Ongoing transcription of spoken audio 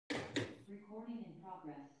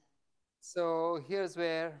So here's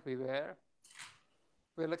where we were.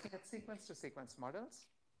 We're looking at sequence-to-sequence models.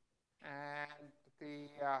 And the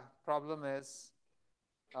problem is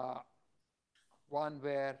uh, one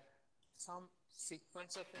where some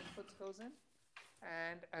sequence of inputs goes in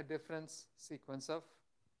and a different sequence of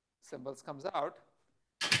symbols comes out.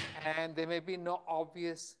 And there may be no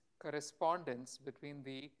obvious correspondence between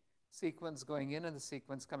the sequence going in and the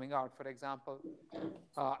sequence coming out. For example,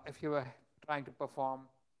 if you were trying to perform,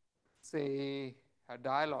 say, a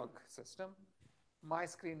dialogue system, my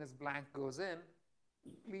screen is blank, goes in.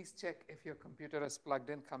 Please check if your computer is plugged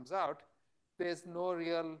in, comes out. There's no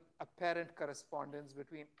real apparent correspondence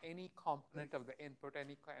between any component of the input,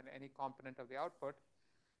 any component of the output,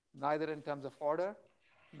 neither in terms of order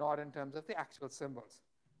nor in terms of the actual symbols.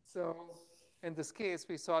 So in this case,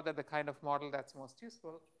 we saw that the kind of model that's most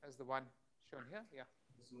useful is the one shown here. Yeah.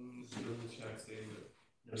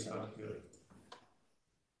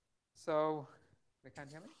 So they can't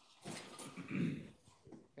hear me?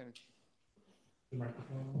 The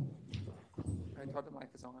microphone. I thought the mic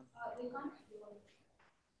is on. They can't.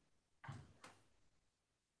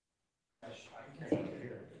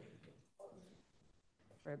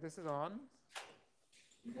 Right, this is on.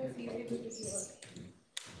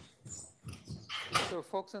 So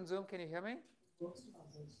folks on Zoom, can you hear me?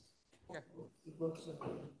 Yeah.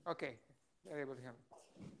 Okay, they're able to hear me.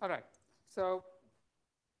 All right. So,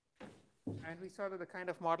 and we saw that the kind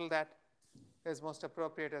of model that is most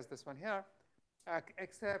appropriate is this one here,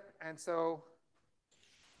 except, and so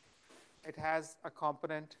it has a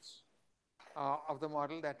component of the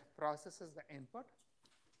model that processes the input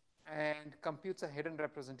and computes a hidden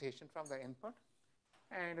representation from the input,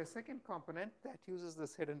 and a second component that uses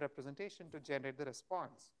this hidden representation to generate the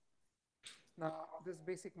response. Now, this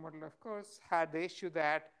basic model, of course, had the issue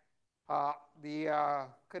that the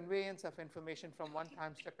conveyance of information from one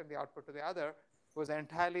time step in the output to the other was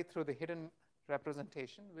entirely through the hidden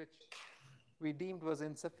representation, which we deemed was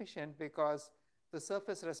insufficient because the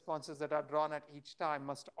surface responses that are drawn at each time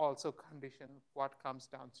must also condition what comes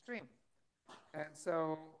downstream. And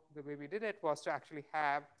so the way we did it was to actually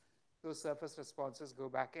have those surface responses go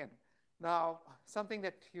back in. Now, something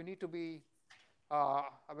that you need to be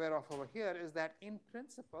aware of over here is that in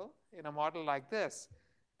principle, in a model like this,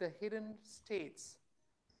 the hidden states,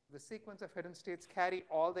 the sequence of hidden states carry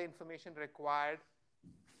all the information required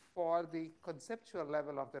for the conceptual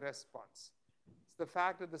level of the response. So the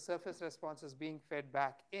fact that the surface response is being fed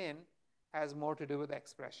back in has more to do with the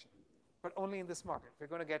expression, but only in this model. We're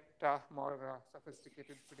going to get more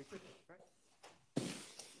sophisticated pretty quickly, right?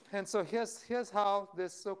 And so here's how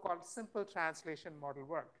this so-called simple translation model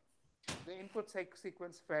worked. The input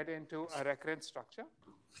sequence fed into a recurrent structure,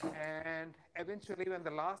 and eventually when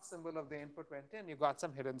the last symbol of the input went in, you got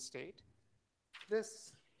some hidden state.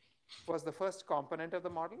 This was the first component of the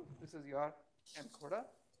model. This is your encoder.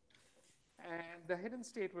 And the hidden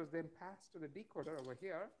state was then passed to the decoder over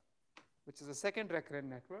here, which is a second recurrent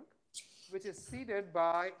network, which is seeded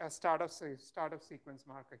by a start of sequence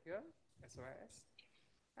marker here, SOS.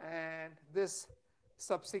 And this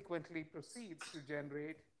subsequently proceeds to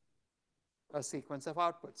generate a sequence of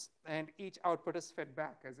outputs. And each output is fed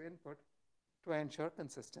back as input to ensure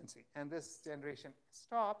consistency. And this generation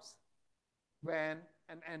stops when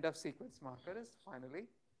an end of sequence marker is finally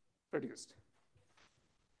produced.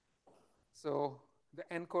 So the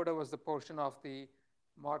encoder was the portion of the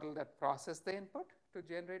model that processed the input to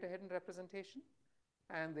generate a hidden representation.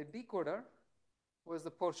 And the decoder was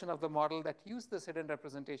the portion of the model that used this hidden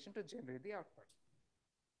representation to generate the output.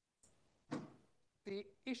 The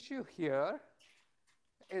issue here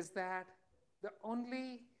is that the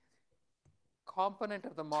only component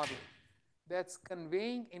of the model that's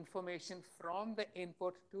conveying information from the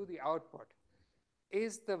input to the output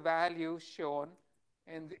is the value shown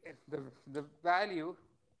in the value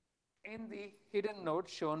in the hidden node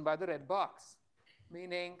shown by the red box,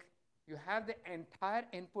 meaning you have the entire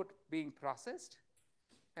input being processed,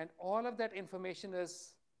 and all of that information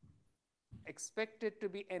is expected to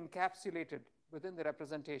be encapsulated within the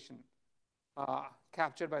representation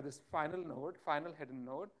captured by this final hidden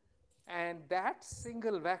node. And that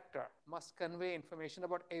single vector must convey information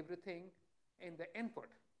about everything in the input.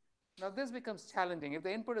 Now, this becomes challenging. If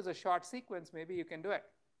the input is a short sequence, maybe you can do it.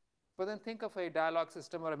 But then think of a dialogue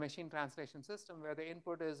system or a machine translation system where the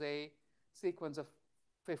input is a sequence of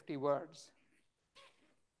 50 words.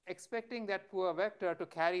 Expecting that poor vector to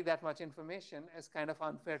carry that much information is kind of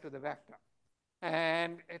unfair to the vector.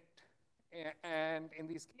 And in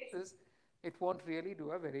these cases, it won't really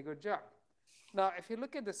do a very good job. Now, if you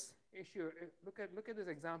look at this issue, look at this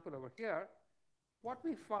example over here, what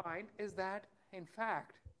we find is that, in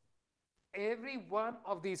fact, every one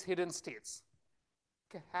of these hidden states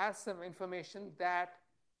has some information that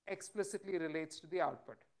explicitly relates to the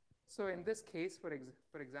output. So in this case, for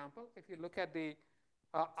example, if you look at the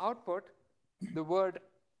output, the word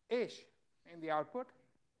ish in the output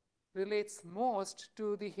relates most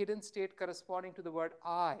to the hidden state corresponding to the word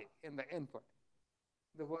I in the input.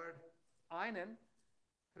 The word einen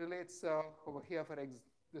relates over here for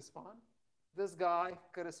this one. This guy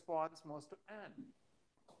corresponds most to an.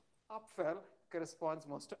 Apfel corresponds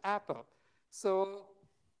most to apple. So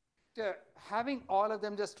having all of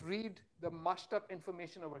them just read the mushed up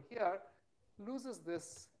information over here loses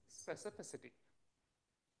this specificity.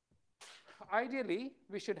 Ideally,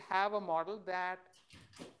 we should have a model that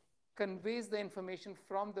conveys the information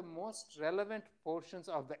from the most relevant portions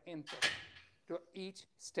of the input to each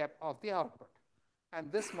step of the output.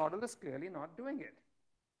 And this model is clearly not doing it.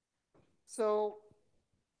 So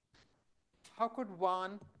how could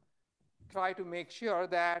one try to make sure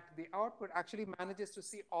that the output actually manages to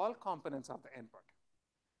see all components of the input?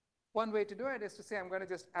 One way to do it is to say, I'm going to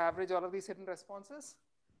just average all of these hidden responses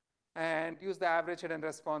and use the average hidden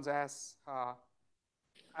response as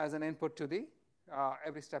an input to the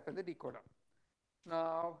every step in the decoder.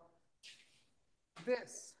 Now,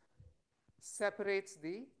 this separates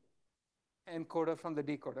the encoder from the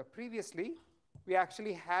decoder. Previously, we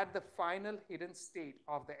actually had the final hidden state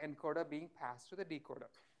of the encoder being passed to the decoder.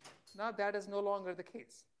 Now that is no longer the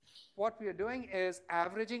case. What we are doing is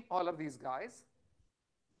averaging all of these guys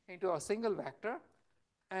into a single vector,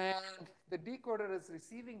 and the decoder is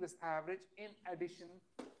receiving this average in addition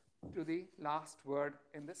to the last word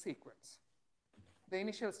in the sequence. The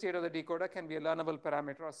initial state of the decoder can be a learnable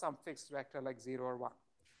parameter or some fixed vector like 0 or 1.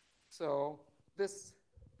 So this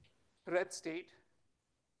red state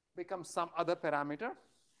becomes some other parameter,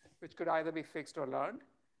 which could either be fixed or learned.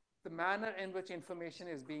 The manner in which information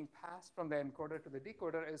is being passed from the encoder to the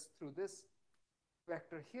decoder is through this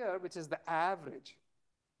vector here, which is the average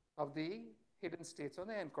of the hidden states on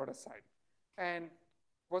the encoder side. And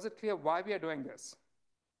was it clear why we are doing this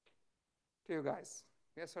to you guys?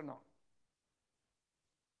 Yes or no?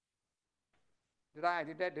 Did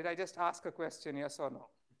I just ask a question, yes or no?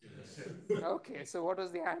 Yes. Okay, so what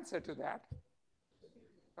was the answer to that?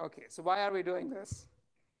 Okay, so why are we doing this?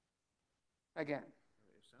 Again.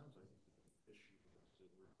 It sounds like the issue is that we're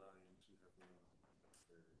relying too heavily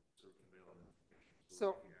on so convey all that information.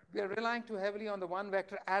 So we are relying too heavily on the one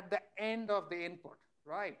vector at the end of the input,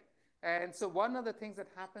 right? And so one of the things that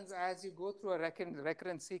happens as you go through a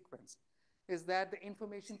recurrent sequence is that the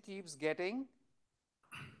information keeps getting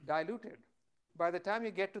diluted. By the time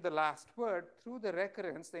you get to the last word, through the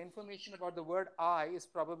recurrence, the information about the word I is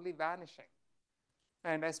probably vanishing.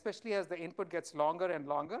 And especially as the input gets longer and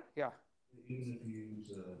longer, yeah? Even if you use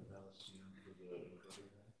LSTM for the encoder?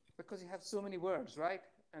 Because you have so many words, right?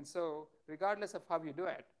 And so regardless of how you do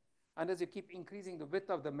it, unless you keep increasing the width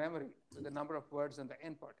of the memory with the number of words in the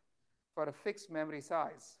input for a fixed memory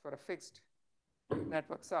size, for a fixed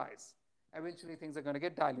network size, eventually things are going to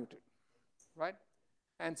get diluted, right?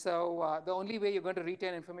 And so the only way you're going to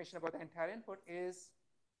retain information about the entire input is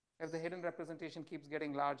if the hidden representation keeps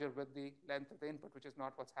getting larger with the length of the input, which is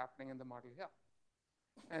not what's happening in the model here.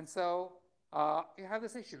 And so you have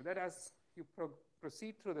this issue that as you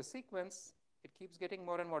proceed through the sequence, it keeps getting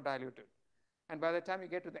more and more diluted. And by the time you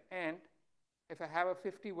get to the end, if I have a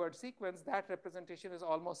 50-word sequence, that representation is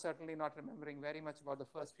almost certainly not remembering very much about the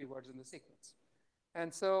first few words in the sequence.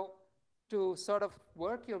 And so to sort of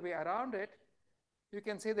work your way around it, you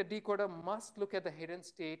can say the decoder must look at the hidden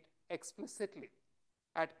state explicitly,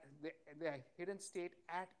 at the hidden state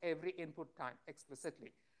at every input time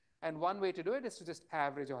explicitly. And one way to do it is to just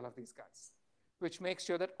average all of these guys, which makes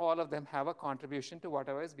sure that all of them have a contribution to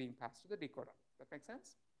whatever is being passed to the decoder. That makes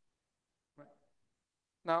sense? Right.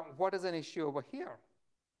 Now, what is an issue over here?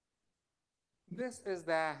 This is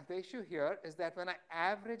the issue here is that when I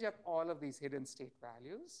average up all of these hidden state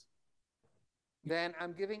values, then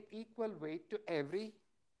I'm giving equal weight to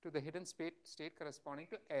the hidden state corresponding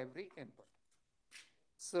to every input.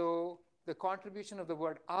 So the contribution of the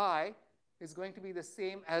word I is going to be the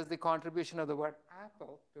same as the contribution of the word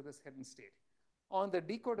apple to this hidden state. On the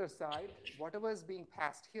decoder side, whatever is being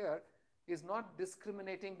passed here is not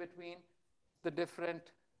discriminating between the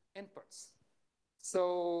different inputs.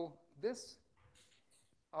 So this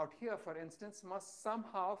out here, for instance, must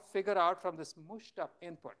somehow figure out from this mushed up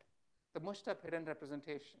input, the mushed up hidden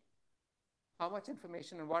representation, how much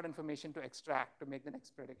information and what information to extract to make the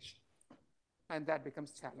next prediction. And that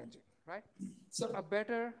becomes challenging, right? So a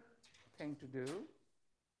better thing to do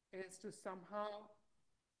is to somehow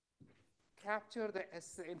capture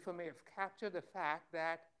capture the fact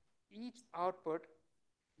that each output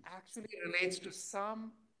actually relates to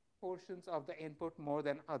some portions of the input more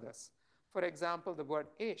than others. For example, the word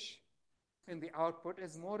ish in the output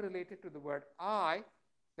is more related to the word I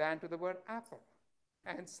than to the word apple.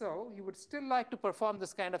 And so you would still like to perform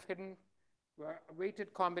this kind of hidden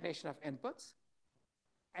weighted combination of inputs,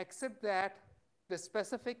 except that the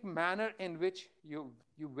specific manner in which you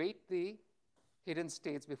weight the hidden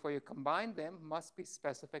states before you combine them must be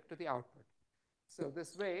specific to the output. So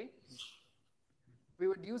this way, we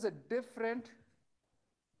would use a different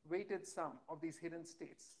weighted sum of these hidden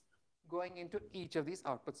states going into each of these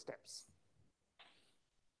output steps.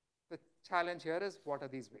 The challenge here is, what are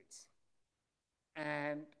these weights?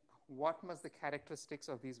 And what must the characteristics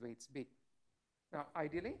of these weights be? Now,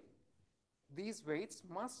 ideally, these weights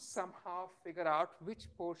must somehow figure out which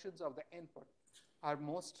portions of the input are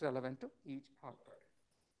most relevant to each output.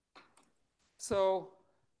 So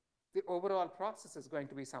the overall process is going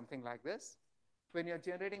to be something like this. When you're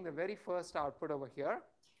generating the very first output over here,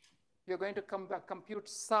 you're going to compute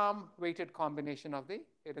some weighted combination of the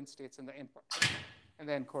hidden states in the input and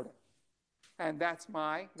the encoder. And that's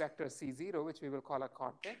my vector C0, which we will call a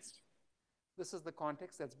context. This is the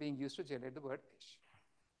context that's being used to generate the word ish.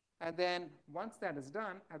 And then once that is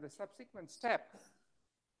done, at the subsequent step,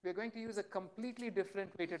 we're going to use a completely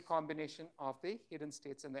different weighted combination of the hidden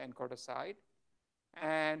states in the encoder side.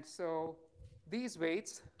 And so these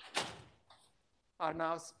weights are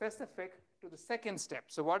now specific to the second step.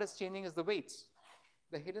 So what is changing is the weights.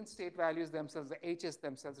 The hidden state values themselves, the h's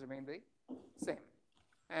themselves remain the same.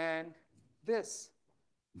 And this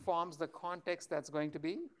forms the context that's going to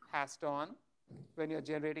be passed on when you're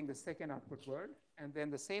generating the second output word. And then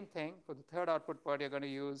the same thing for the third output word, you're going to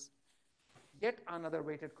use yet another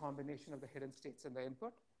weighted combination of the hidden states in the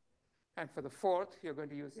input. And for the fourth, you're going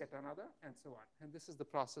to use yet another, and so on. And this is the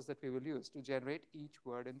process that we will use to generate each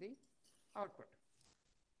word in the output.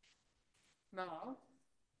 Now,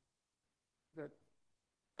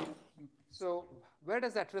 so where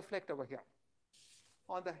does that reflect over here?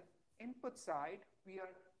 On the input side, we are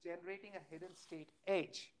generating a hidden state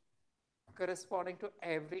H corresponding to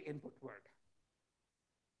every input word.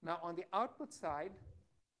 Now, on the output side,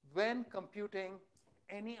 when computing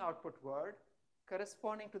any output word,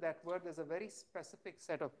 corresponding to that word, there's a very specific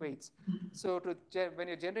set of weights. So when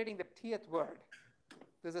you're generating the tth word,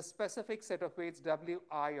 there's a specific set of weights,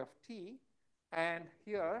 wi of t, and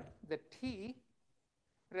here the t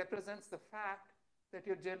represents the fact that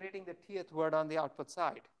you're generating the tth word on the output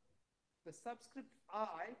side. The subscript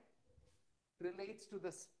I relates to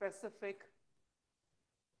the specific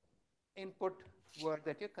input word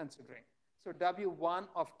that you're considering. So w1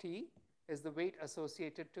 of t is the weight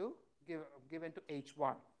associated to given to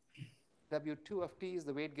h1. w2 of t is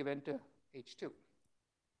the weight given to h2.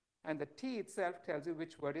 And the t itself tells you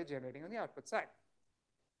which word you're generating on the output side.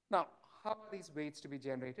 Now, how are these weights to be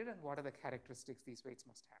generated, and what are the characteristics these weights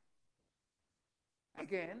must have?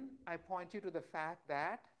 Again, I point you to the fact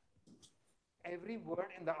that every word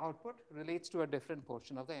in the output relates to a different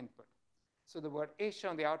portion of the input. So the word ish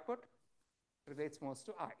on the output relates most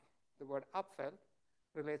to I. The word upfell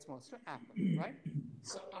relates most to apple, right?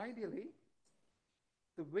 So ideally,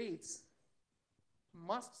 the weights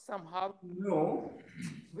must somehow know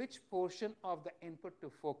which portion of the input to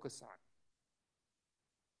focus on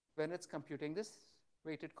when it's computing this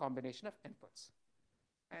weighted combination of inputs.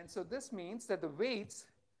 And so this means that the weights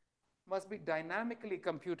must be dynamically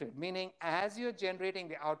computed, meaning as you're generating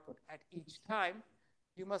the output at each time,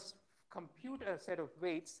 you must compute a set of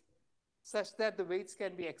weights such that the weights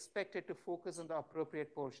can be expected to focus on the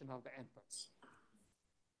appropriate portion of the inputs.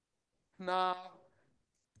 Now,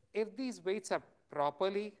 if these weights are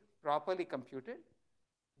properly computed,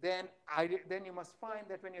 then you must find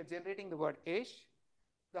that when you're generating the word ish,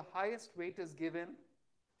 the highest weight is given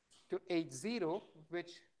to h0,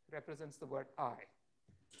 which represents the word I.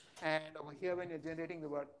 And over here, when you're generating the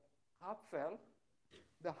word upfell,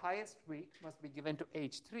 the highest weight must be given to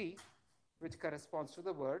h3, which corresponds to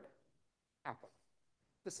the word apple.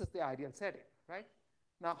 This is the ideal setting, right?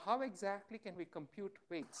 Now, how exactly can we compute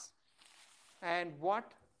weights? And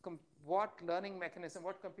what learning mechanism,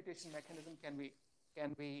 what computation mechanism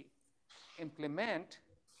can we implement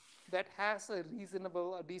that has a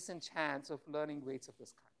decent chance of learning weights of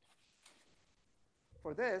this kind?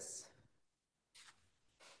 For this,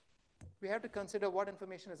 we have to consider what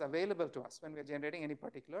information is available to us when we're generating any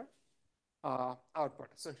particular output.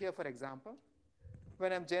 So here, for example,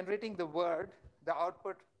 when I'm generating the word, the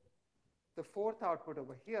output, the fourth output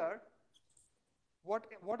over here, what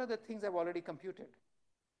are the things I've already computed?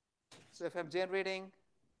 So if I'm generating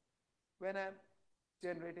when I'm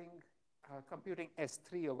computing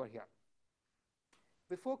S3 over here.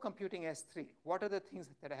 Before computing S3, what are the things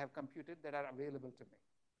that I have computed that are available to me?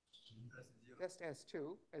 Just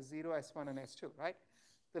S2, S0, S1, and S2, right?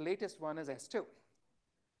 The latest one is S2.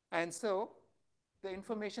 And so the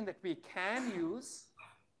information that we can use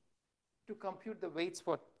to compute the weights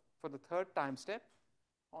for the third time step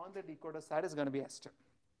on the decoder side is going to be S2.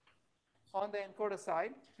 On the encoder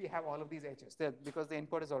side, we have all of these H's because the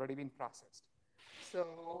input has already been processed. So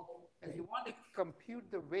if you want to compute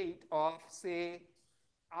the weight of, say,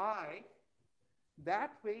 I,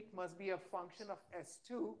 that weight must be a function of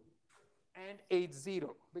S2 and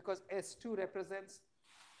H0 because S2 represents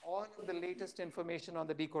all of the latest information on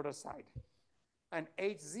the decoder side. And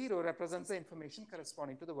H0 represents the information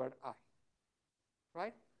corresponding to the word I.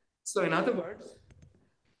 Right? So in other words,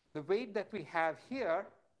 the weight that we have here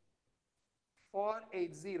for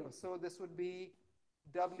H0, so this would be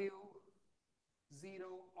W0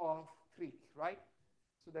 of 3, right?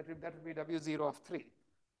 So that would be W0 of 3.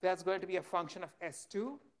 That's going to be a function of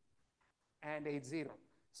S2 and H0.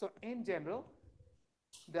 So in general,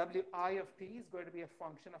 Wi of t is going to be a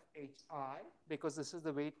function of Hi because this is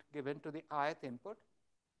the weight given to the ith input,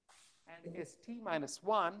 and St minus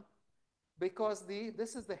 1 because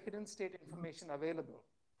this is the hidden state information available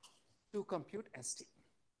to compute St.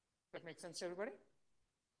 That makes sense to everybody?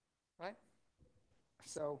 Right?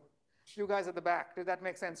 So you guys at the back, did that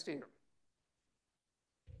make sense to you?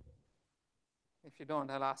 If you don't,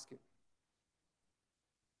 I'll ask you.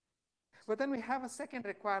 But then we have a second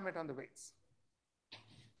requirement on the weights.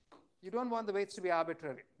 You don't want the weights to be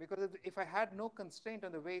arbitrary because if I had no constraint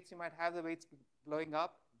on the weights, you might have the weights blowing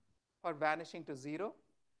up or vanishing to 0.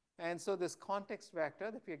 And so this context vector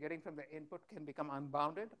that we are getting from the input can become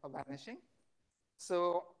unbounded or vanishing.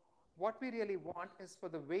 So what we really want is for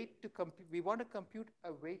the weight to compute, we want to compute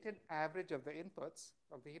a weighted average of the inputs,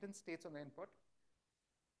 of the hidden states on the input,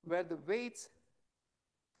 where the weights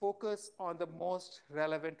focus on the most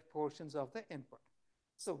relevant portions of the input.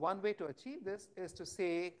 So one way to achieve this is to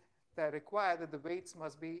say that require that the weights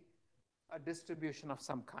must be a distribution of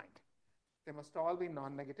some kind. They must all be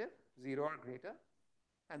non-negative, 0 or greater,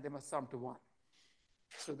 and they must sum to 1.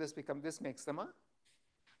 So this makes them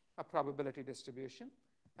a probability distribution.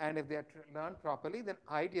 And if they are learned properly, then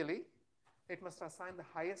ideally, it must assign the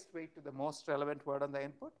highest weight to the most relevant word on the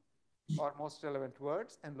input, or most relevant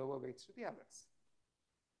words, and lower weights to the others.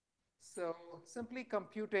 So simply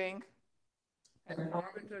computing an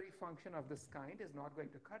arbitrary function of this kind is not going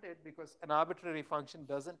to cut it because an arbitrary function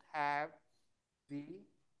doesn't have the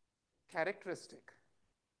characteristic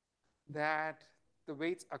that the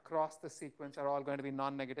weights across the sequence are all going to be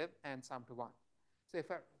non-negative and sum to 1.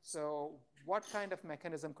 So what kind of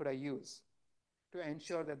mechanism could I use to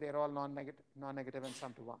ensure that they're all non-negative and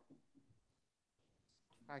sum to 1?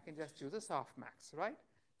 I can just choose a softmax, right?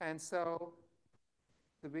 And so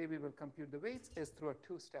the way we will compute the weights is through a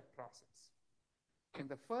two-step process. In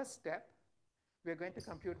the first step, we're going to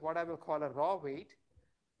compute what I will call a raw weight,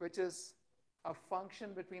 which is a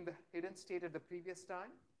function between the hidden state at the previous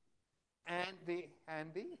time and the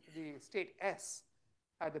state S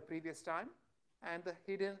at the previous time, and the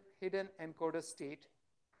hidden encoder state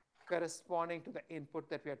corresponding to the input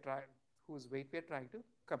that we are whose weight we are trying to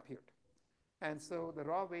compute. And so the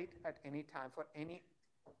raw weight at any time for any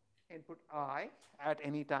input I at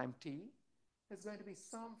any time t is going to be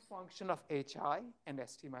some function of hi and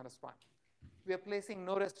st minus 1. We are placing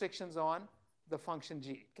no restrictions on the function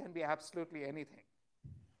g. It can be absolutely anything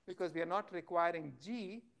because we are not requiring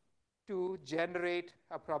g to generate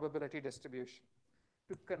a probability distribution.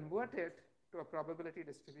 To convert it to a probability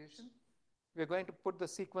distribution, we're going to put the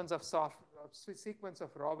sequence of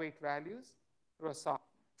raw weight values through a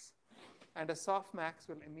softmax. And a softmax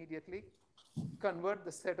will immediately convert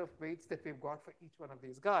the set of weights that we've got for each one of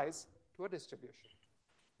these guys to a distribution.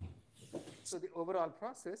 So the overall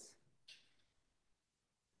process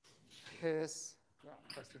is, well,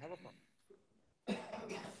 first we have a problem.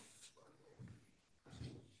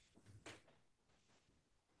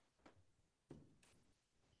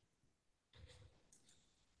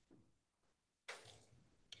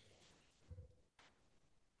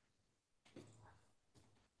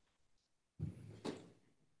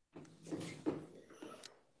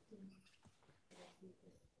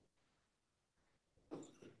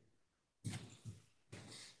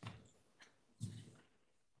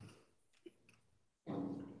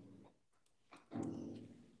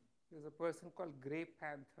 There's a person called Grey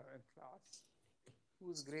Panther in class.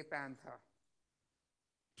 Who's Grey Panther?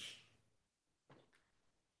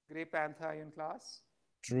 Grey Panther, are you in class?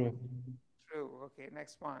 True. True. Okay,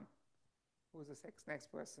 next one. Who's the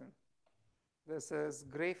next person? This is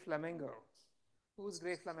gray flamingo. Who's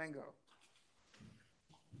gray flamingo?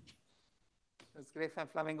 Is gray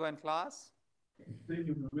flamingo in class?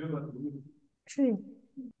 True.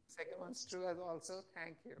 Second one's true as also.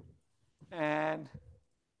 Thank you. And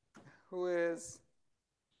who is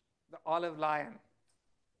the olive lion?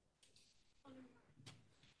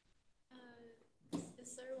 The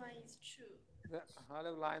third one is true. The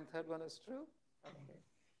olive lion, third one is true?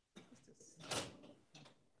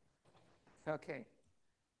 Okay.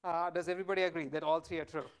 Does everybody agree that all three are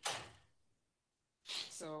true?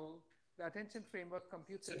 So the attention framework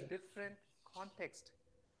computes a different context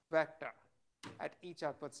vector at each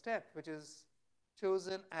output step, which is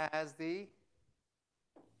chosen as the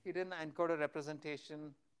hidden encoder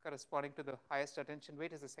representation corresponding to the highest attention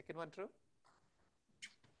weight. Is the second one true?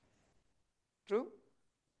 True?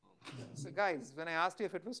 So guys, when I asked you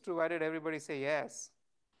if it was true, why did everybody say yes?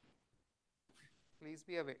 Please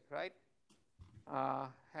be awake, right?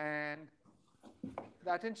 And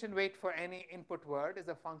the attention weight for any input word is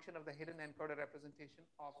a function of the hidden encoder representation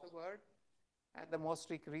of the word and the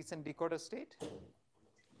most recent decoder state.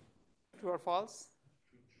 True or false?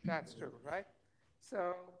 That's true, right?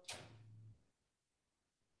 So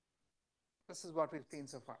this is what we've seen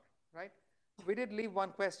so far, right? We did leave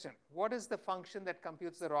one question. What is the function that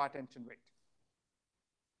computes the raw attention weight?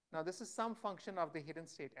 Now, this is some function of the hidden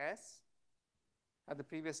state S at the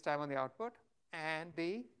previous time on the output and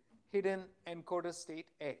the hidden encoder state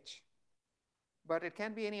H. But it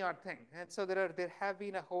can be any odd thing. And so there have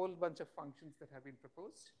been a whole bunch of functions that have been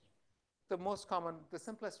proposed. The most common, the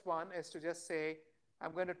simplest one is to just say,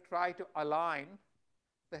 I'm going to try to align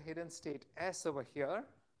the hidden state S over here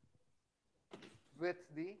with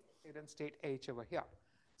the hidden state H over here.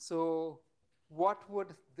 So what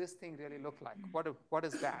would this thing really look like? What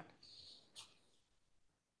is that?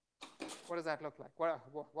 What does that look like?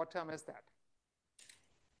 What term is that?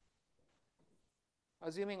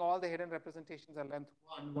 Assuming all the hidden representations are length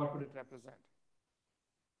 1, what would it represent?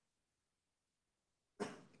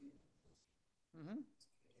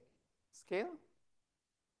 Scale?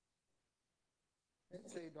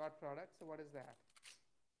 Let's say dot product. So what is that?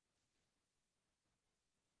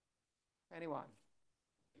 Anyone?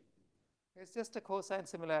 It's just a cosine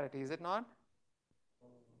similarity, is it not?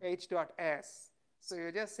 H dot S. So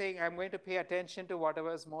you're just saying, I'm going to pay attention to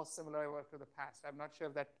whatever is most similar to the past. I'm not sure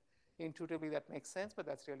if that intuitively that makes sense, but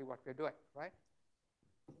that's really what we're doing, right?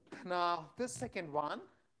 Now, this second one,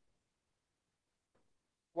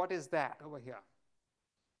 what is that over here?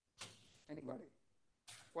 Anybody?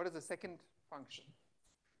 What is the second function?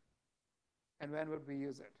 And when would we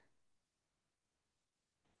use it?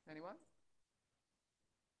 Anyone?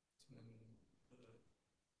 When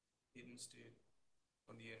the hidden state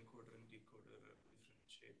on the encoder and decoder are different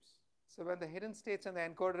shapes. So when the hidden states on the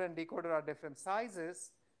encoder and decoder are different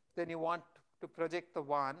sizes, then you want to project the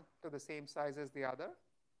one to the same size as the other.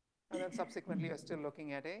 And then subsequently, you're still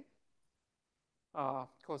looking at a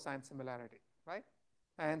cosine similarity, right?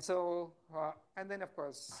 And so, and then of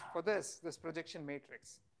course, for this projection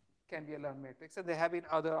matrix can be a learned matrix. And there have been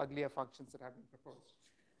other uglier functions that have been proposed.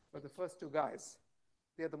 But the first two guys,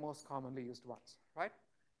 they're the most commonly used ones, right?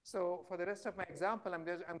 So for the rest of my example, I'm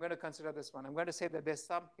going to consider this one. I'm going to say that there's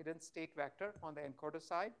some hidden state vector on the encoder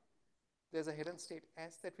side. There's a hidden state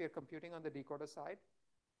S that we are computing on the decoder side.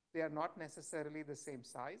 They are not necessarily the same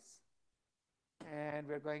size. And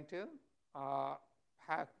we're going to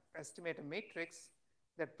estimate a matrix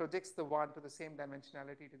that projects the one to the same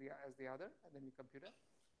dimensionality as the other, and then we compute it,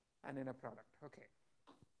 and in a product. Okay.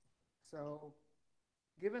 So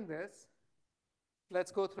given this,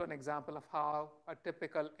 let's go through an example of how a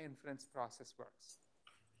typical inference process works.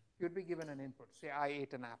 You'd be given an input, say I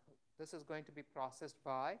ate an apple. This is going to be processed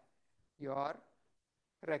by your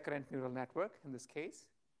recurrent neural network in this case,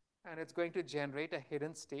 and it's going to generate a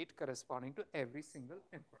hidden state corresponding to every single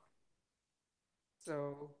input.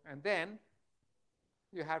 So, and then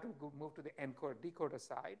you have to move to the decoder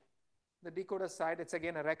side. The decoder side, it's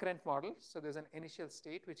again a recurrent model, so there's an initial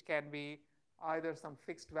state which can be either some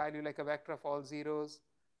fixed value like a vector of all zeros,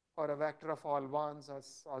 or a vector of all ones,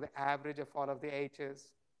 or the average of all of the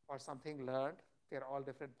h's, or something learned. They're all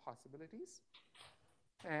different possibilities.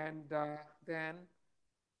 And then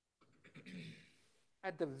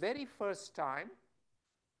at the very first time,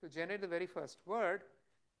 to generate the very first word,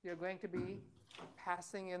 you're going to be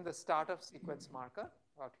passing in the start of sequence marker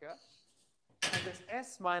out here. And this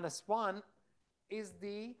S minus 1 is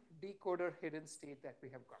the decoder hidden state that we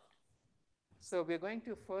have got. So we're going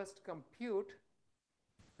to first compute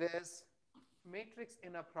this matrix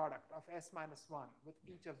inner product of S minus 1 with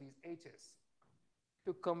each of these H's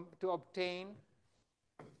to obtain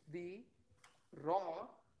the raw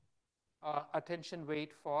attention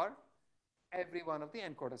weight for every one of the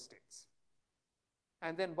encoder states.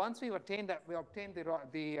 And then once we obtain the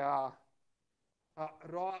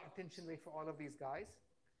raw attention weight for all of these guys,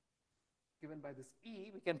 given by this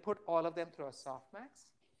E, we can put all of them through a softmax,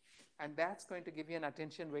 and that's going to give you an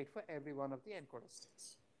attention weight for every one of the encoder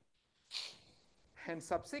states. And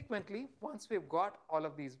subsequently, once we've got all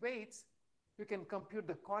of these weights, we can compute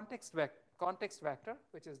the context vector,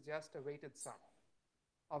 which is just a weighted sum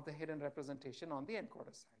of the hidden representation on the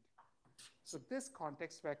encoder side. So this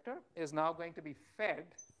context vector is now going to be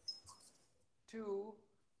fed to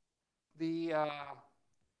the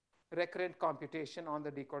recurrent computation on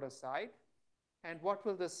the decoder side. And what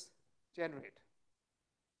will this generate?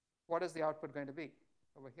 What is the output going to be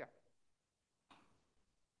over here?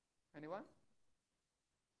 Anyone?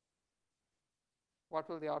 What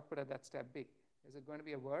will the output at that step be? Is it going to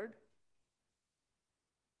be a word?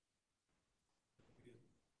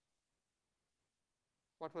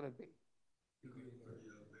 What will it be?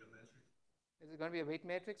 Is it going to be a weight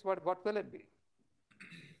matrix? What will it be?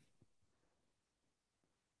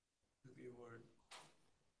 It'll be a word.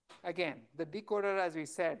 Again, the decoder, as we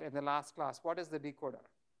said in the last class, what is the decoder?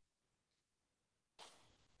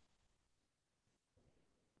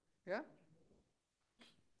 Yeah?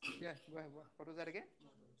 Yeah, what was that again?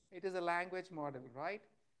 It is a language model, right?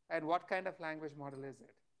 And what kind of language model is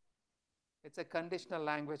it? It's a conditional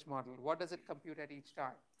language model. What does it compute at each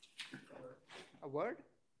time? A word?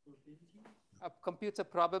 Computes a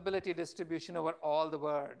probability distribution over all the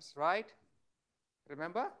words, right?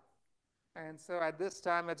 Remember? And so at this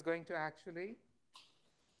time, it's going to actually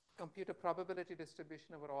compute a probability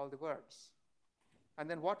distribution over all the words. And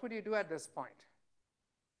then what would you do at this point?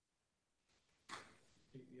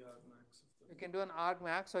 Take the argmax of the. You can do an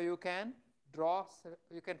argmax, or you can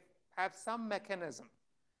have some mechanism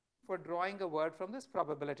for drawing a word from this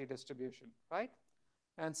probability distribution, right?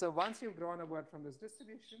 And so once you've drawn a word from this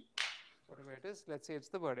distribution, whatever it is, let's say it's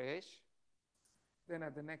the word ish, then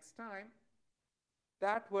at the next time,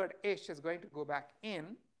 that word ish is going to go back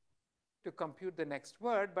in to compute the next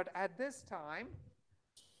word, but at this time,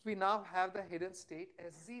 we now have the hidden state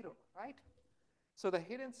as 0, right? So the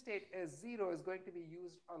hidden state as 0 is going to be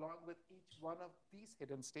used along with each one of these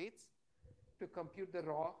hidden states to compute the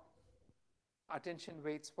raw attention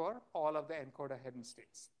weights for all of the encoder hidden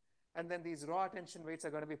states. And then these raw attention weights are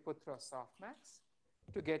going to be put through a softmax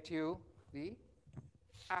to get you the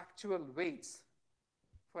actual weights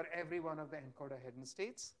for every one of the encoder hidden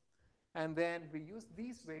states. And then we use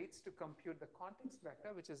these weights to compute the context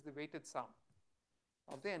vector, which is the weighted sum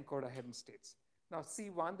of the encoder hidden states. Now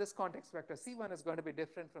C1, this context vector C1 is going to be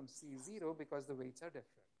different from C0 because the weights are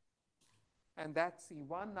different. And that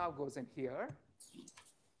C1 now goes in here,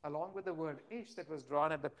 along with the word ish that was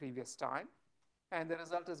drawn at the previous time. And the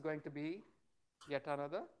result is going to be yet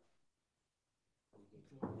another.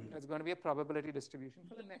 It's going to be a probability distribution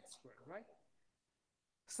for the next word, right?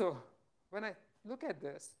 So when I look at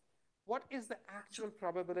this, what is the actual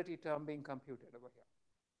probability term being computed over here?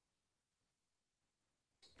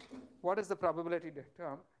 What is the probability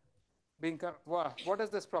term being, what does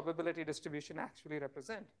this probability distribution actually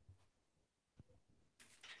represent?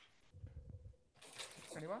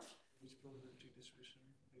 Anyone? Which probability distribution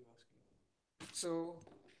are you asking? So,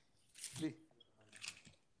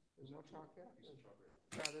 there's no chalk here?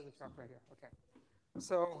 Yeah, there's a chalk right here, okay.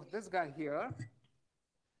 So this guy here,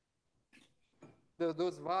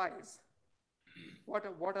 those y's, what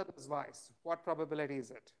are those y's? What probability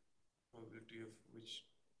is it? Probability of which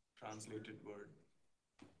translated word?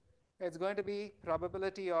 It's going to be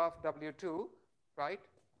probability of W2, right?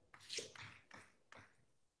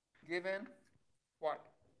 Given what?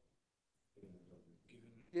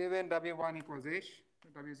 Given W1 equals ish,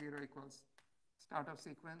 W0 equals start of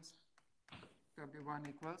sequence, W1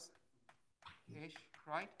 equals ish,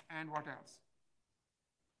 right? And what else?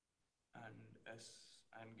 And S,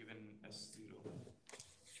 and given S0.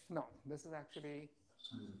 No, this is actually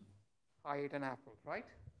I ate an apple, right?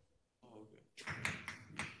 Oh, okay.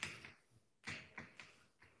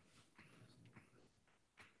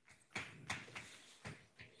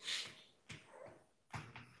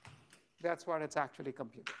 That's what it's actually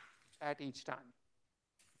computed at each time.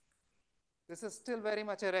 This is still very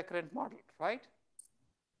much a recurrent model, right?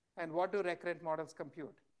 And what do recurrent models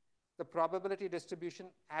compute? The probability distribution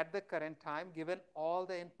at the current time given all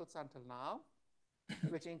the inputs until now,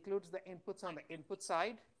 which includes the inputs on the input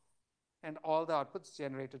side and all the outputs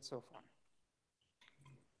generated so far.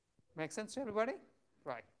 Make sense to everybody?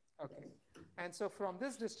 Right, okay. And so from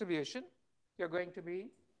this distribution, you're going to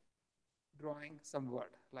be drawing some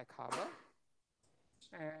word like harbor,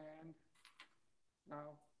 and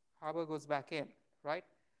Now, Harbor goes back in, right?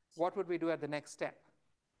 What would we do at the next step?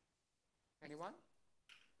 Anyone?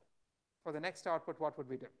 For the next output, what would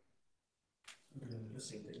we do? The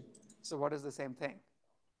same thing. So what is the same thing?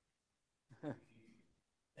 That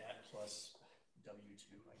plus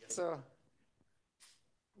W2, I guess. So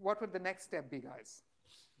what would the next step be, guys?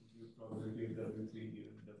 You probably give W3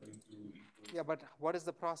 given W2 equals. Yeah, but what is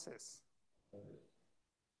the process?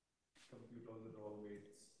 Compute all the raw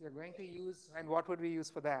weights. You're going to use, and what would we use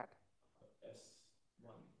for that? S1.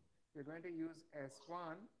 We're going to use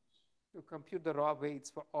S1 to compute the raw weights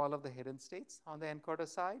for all of the hidden states on the encoder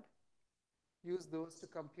side. Use those to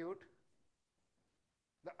compute,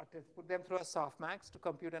 put them through a softmax to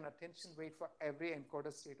compute an attention weight for every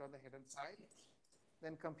encoder state on the hidden side.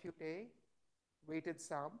 Then compute a weighted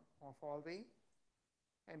sum of all the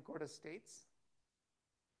encoder states.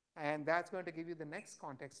 And that's going to give you the next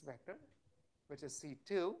context vector, which is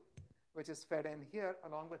C2, which is fed in here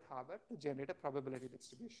along with Harbor to generate a probability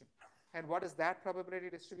distribution. And what is that probability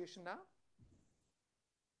distribution now?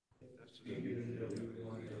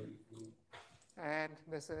 And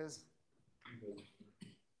this is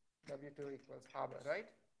W2 equals Harbor, right?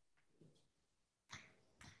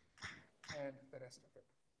 And the rest of it.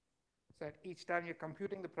 So at each time you're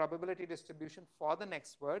computing the probability distribution for the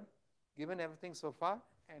next word, given everything so far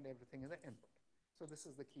and everything in the input. So this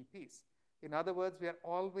is the key piece. In other words, we are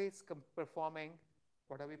always performing,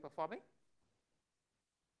 what are we performing?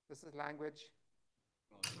 This is language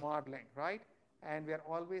modeling, right? And we are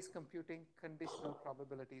always computing conditional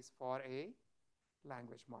probabilities for a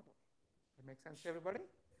language model. That makes sense to everybody,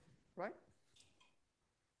 right?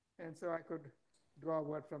 And so I could draw a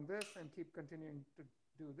word from this and keep continuing to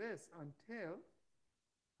do this until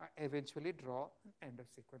I eventually draw an end of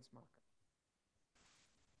sequence marker.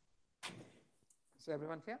 So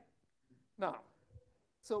everyone here? Now,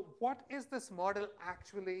 so what is this model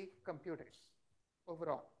actually computing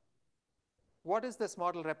overall? What is this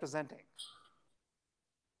model representing?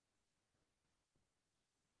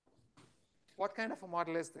 What kind of a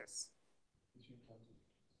model is this?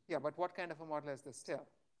 Yeah, but what kind of a model is this still?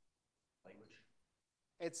 Language.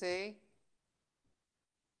 It's a,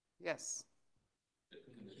 yes.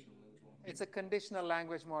 It's a conditional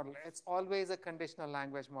language model. It's always a conditional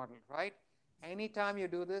language model, right? Anytime you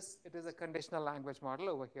do this, it is a conditional language model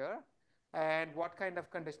over here. And what kind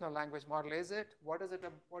of conditional language model is it? What is it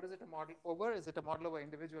a model over? Is it a model over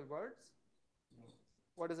individual words?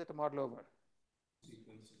 What is it a model over?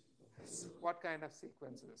 Sequences. What kind of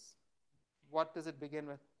sequences? What does it begin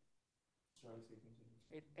with?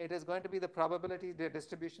 It is going to be the probability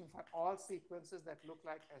distribution for all sequences that look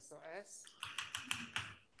like SOS,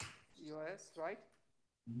 EOS, right?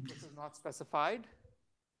 This is not specified.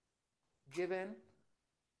 Given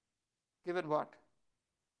what?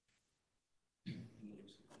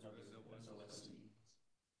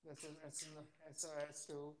 This is SOS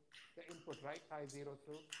to the input, right? I0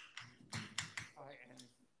 through IN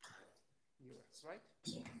US, right?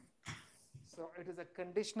 So it is a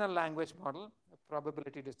conditional language model, a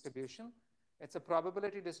probability distribution. It's a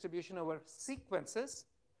probability distribution over sequences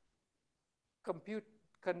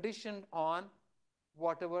conditioned on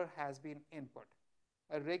whatever has been input.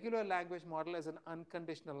 A regular language model is an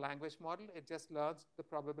unconditional language model. It just learns the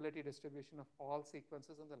probability distribution of all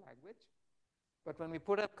sequences in the language. But when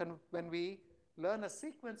we learn a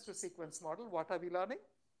sequence-to-sequence model, what are we learning?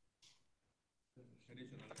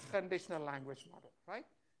 A conditional language model, right?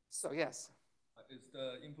 So yes. Is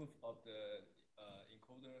the input of the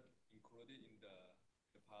encoder included in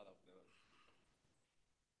the part of the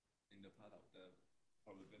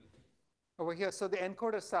probability? Over here, so the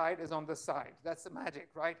encoder side is on this side. That's the magic,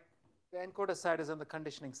 right? The encoder side is on the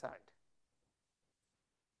conditioning side.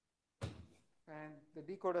 And the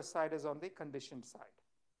decoder side is on the conditioned side.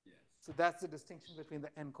 Yes. So that's the distinction between the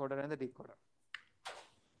encoder and the decoder.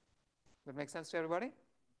 That makes sense to everybody?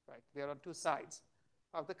 Right, they are on two sides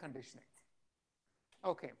of the conditioning.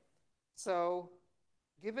 Okay, so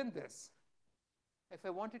given this, if I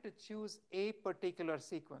wanted to choose a particular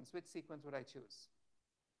sequence, which sequence would I choose?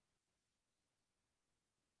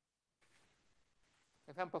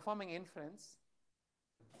 If I'm performing inference,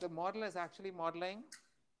 the model is actually modeling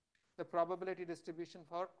the probability distribution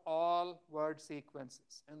for all word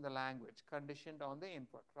sequences in the language conditioned on the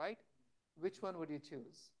input, right? Which one would you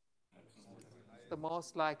choose? The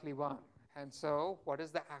most likely one. And so what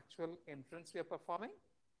is the actual inference we are performing?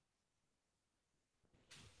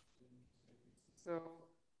 So,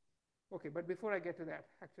 okay, but before I get to that,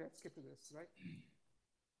 actually let's skip to this, right?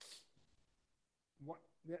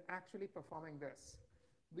 We're actually performing this.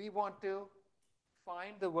 We want to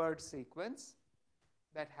find the word sequence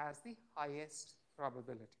that has the highest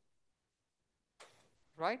probability,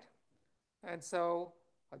 right? And so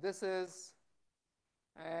this is,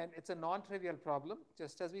 and it's a non-trivial problem,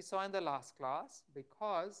 just as we saw in the last class,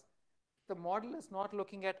 because the model is not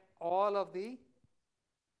looking at all of the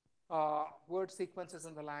word sequences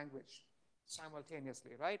in the language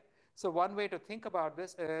simultaneously, right? So one way to think about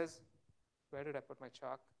this is, where did I put my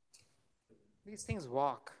chalk? These things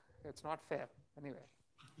walk. It's not fair. Anyway.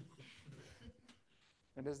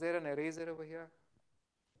 And is there an eraser over here?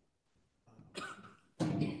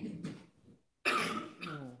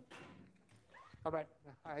 All right,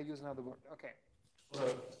 I use another word. Okay.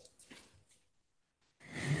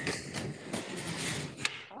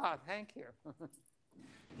 Thank you.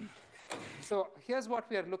 So here's what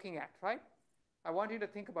we are looking at, right? I want you to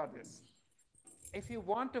think about this. If you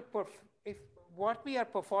want to, if what we are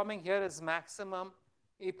performing here is maximum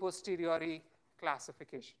a posteriori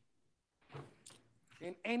classification.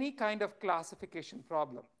 In any kind of classification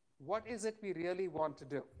problem, what is it we really want to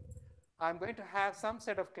do? I'm going to have some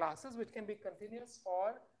set of classes which can be continuous,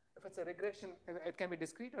 or if it's a regression, it can be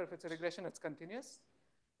discrete, or if it's a regression, it's continuous.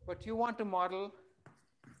 But you want to model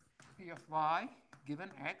P of y given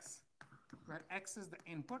x, where x is the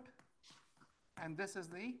input, and this is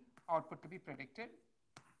the output to be predicted.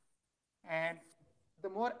 And the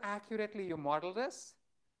more accurately you model this,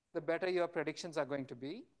 the better your predictions are going to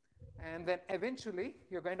be. And then eventually,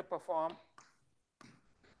 you're going to perform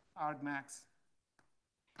argmax,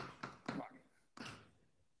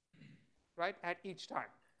 right, at each time.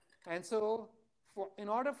 And so in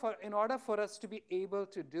order for us to be able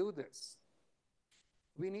to do this,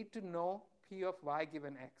 we need to know P of y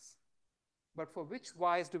given x. But for which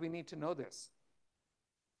y's do we need to know this?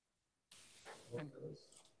 And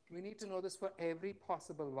we need to know this for every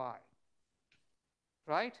possible y,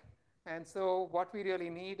 right? And so what we really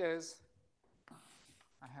need is,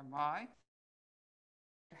 I have y,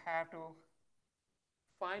 I have to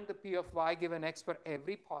find the P of y given x for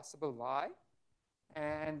every possible y,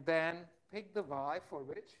 and then pick the y for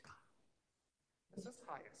which this is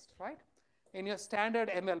highest, right? In your standard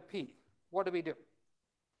MLP, what do we do?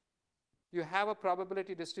 You have a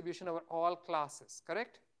probability distribution over all classes,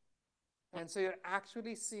 correct? And so you're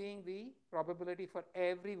actually seeing the probability for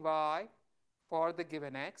every y for the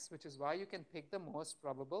given x, which is why you can pick the most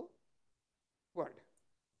probable word.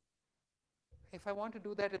 If I want to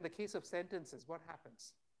do that in the case of sentences, what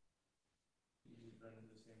happens? You run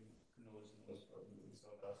the same nose problem we saw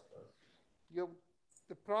last class.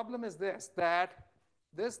 The problem is this, that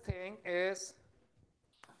this thing is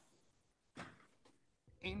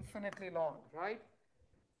infinitely long, right?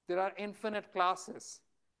 There are infinite classes.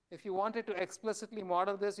 If you wanted to explicitly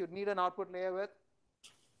model this, you'd need an output layer with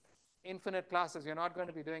infinite classes. You're not going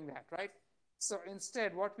to be doing that, right? So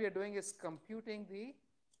instead, what we are doing is computing the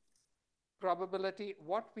probability.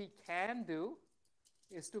 What we can do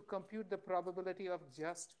is to compute the probability of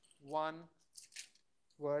just one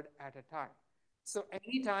word at a time. So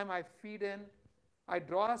anytime I feed in, I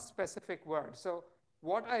draw a specific word. So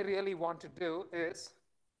what I really want to do is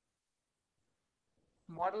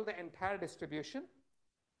model the entire distribution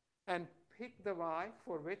and pick the y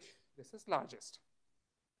for which this is largest.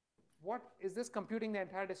 What is this computing the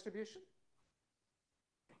entire distribution?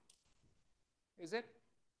 Is it?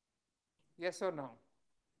 Yes or no?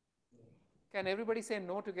 Can everybody say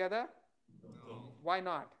no together? No. Why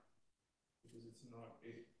not? Because it's not,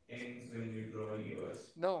 it ends when you draw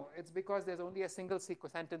yours. No, it's because there's only a single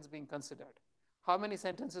sentence being considered. How many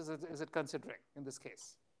sentences is it considering in this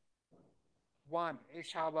case? One,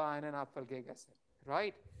 Ishaba and an Apfelgegessen,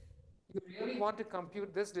 right? You really want to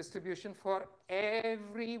compute this distribution for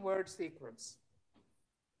every word sequence.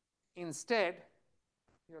 Instead,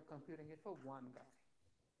 you're computing it for one guy,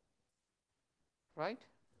 right?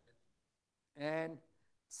 And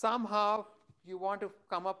somehow you want to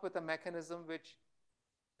come up with a mechanism which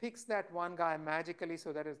picks that one guy magically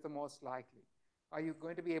so that it's the most likely. Are you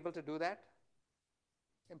going to be able to do that?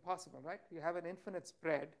 Impossible, right? You have an infinite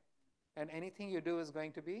spread, and anything you do is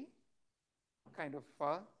going to be kind of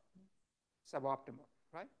suboptimal,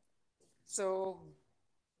 right? So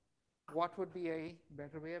what would be a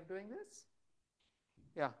better way of doing this?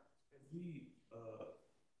 Yeah. Every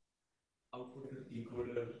output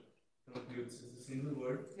decoder computes is a single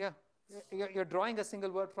word. Yeah. You're drawing a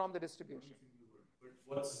single word from the distribution. But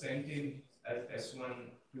what's sent in as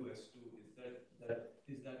S1 to S2, does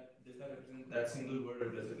that represent that single word, or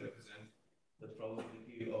does it represent the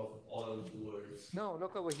probability of all the words? No,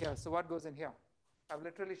 look over here. So what goes in here? I've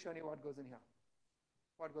literally shown you what goes in here.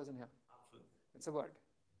 What goes in here? Apple. It's a word.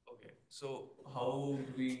 Okay, so how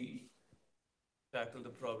do we tackle the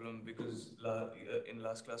problem? Because in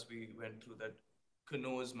last class we went through that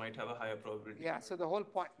Kanoes might have a higher probability. Yeah, so the whole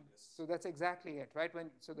point, so that's exactly it, right?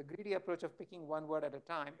 So the greedy approach of picking one word at a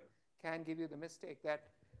time can give you the mistake that,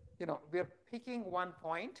 we're picking one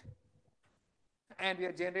point and we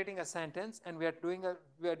are generating a sentence and we are doing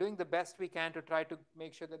the best we can to try to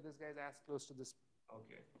make sure that this guy is as close to this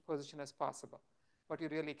position as possible. But you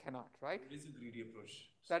really cannot, right? It is a greedy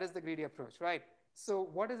approach. That is the greedy approach, right? So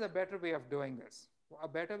what is a better way of doing this? A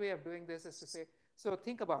better way of doing this is to say, so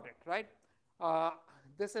think about it, right?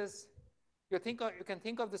 This is, you can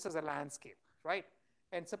think of this as a landscape, right?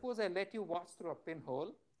 And suppose I let you watch through a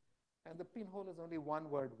pinhole, and the pinhole is only one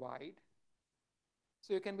word wide.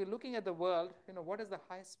 So you can be looking at the world, what is the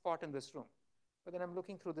highest spot in this room? But then I'm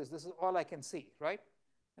looking through this. This is all I can see, right?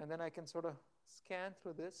 And then I can sort of scan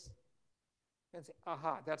through this and say,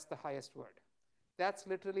 aha, that's the highest word. That's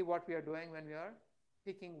literally what we are doing when we are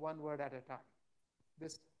picking one word at a time.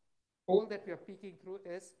 This hole that we are peeking through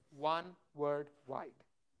is one word wide,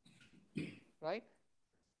 right?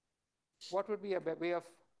 What would be a way of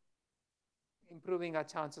improving our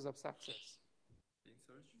chances of success?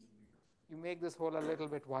 You make this hole a little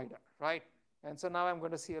bit wider, right? And so now I'm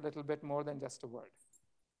going to see a little bit more than just a word.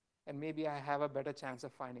 And maybe I have a better chance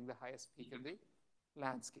of finding the highest peak in the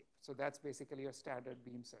landscape. So that's basically your standard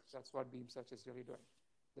beam search. That's what beam search is really doing.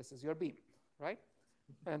 This is your beam, right?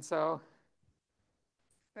 And so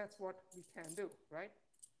that's what we can do, right?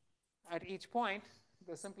 At each point,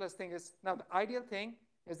 the simplest thing is, now the ideal thing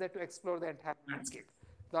is that to explore the entire landscape.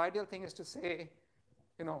 The ideal thing is to say,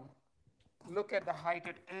 look at the height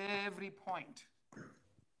at every point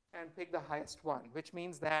and pick the highest one, which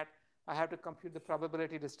means that I have to compute the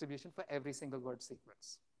probability distribution for every single word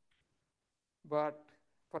sequence. But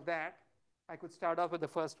for that, I could start off with the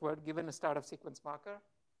first word, given a start of sequence marker,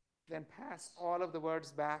 then pass all of the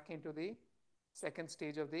words back into the second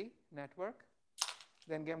stage of the network.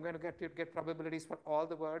 Then I'm going to get probabilities for all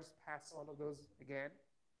the words, pass all of those again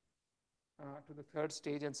to the third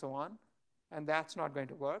stage and so on. And that's not going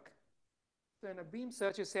to work. So in a beam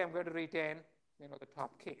search, you say I'm going to retain the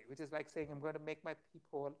top K, which is like saying I'm going to make my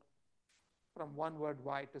peephole from one word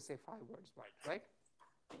wide to say 5 words wide, right?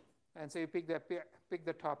 And so you pick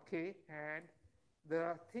the top K, and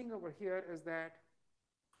the thing over here is that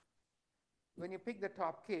when you pick the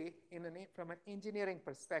top K from an engineering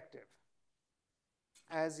perspective,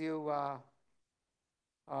 as you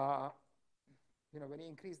when you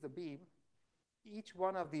increase the beam, each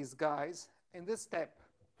one of these guys in this step,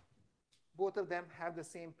 both of them have the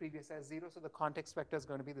same previous as 0, so the context vector is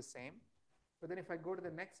going to be the same. But then if I go to the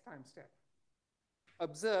next time step,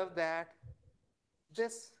 observe that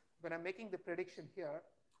when I'm making the prediction here,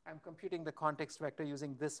 I'm computing the context vector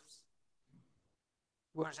using this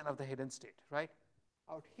version of the hidden state, right?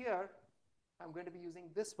 Out here, I'm going to be using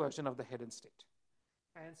this version of the hidden state.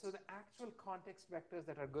 And so the actual context vectors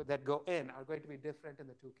that go in are going to be different in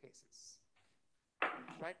the two cases,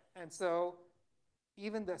 right? And so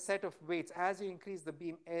even the set of weights, as you increase the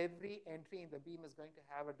beam, every entry in the beam is going to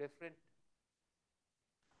have a different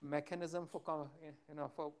mechanism for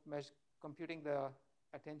computing the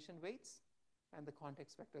attention weights, and the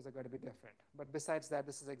context vectors are going to be different. But besides that,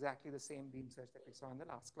 this is exactly the same beam search that we saw in the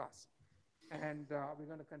last class. And we're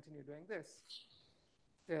going to continue doing this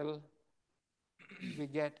till we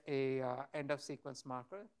get a end of sequence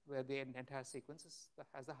marker where the entire sequence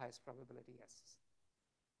has the highest probability yeses.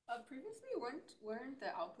 Previously, weren't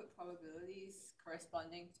the output probabilities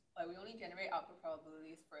corresponding to, we only generate output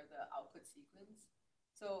probabilities for the output sequence?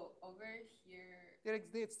 So over here,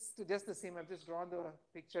 it's just the same. I've just drawn the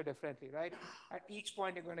picture differently, right? At each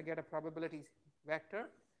point, you're going to get a probability vector.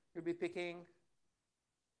 You'll be picking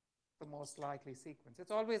the most likely sequence.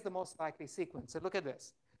 It's always the most likely sequence. So look at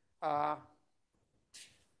this.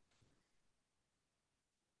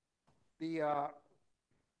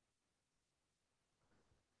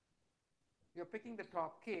 You're picking the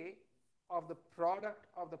top K of the product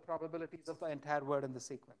of the probabilities of the entire word in the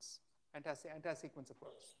sequence, entire sequence of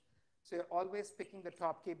words. So you're always picking the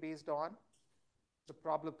top K based on the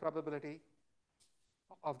probability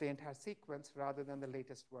of the entire sequence rather than the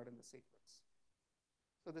latest word in the sequence.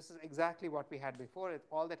 So this is exactly what we had before.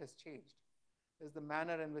 All that has changed is the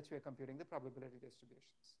manner in which we are computing the probability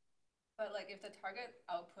distributions. But if the target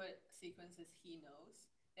output sequence is he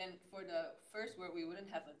knows, then for the first word, we wouldn't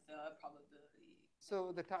have the probability.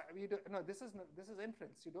 So this is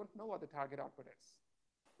inference. You don't know what the target output is,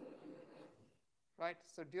 right?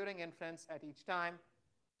 So during inference, at each time,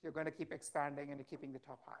 you're going to keep expanding and you're keeping the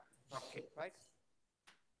top high, okay, right?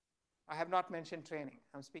 I have not mentioned training.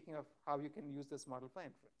 I'm speaking of how you can use this model for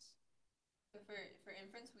inference. So for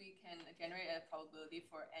inference, we can generate a probability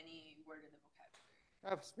for any word in the vocabulary.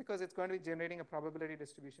 Because it's going to be generating a probability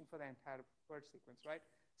distribution for the entire word sequence, right?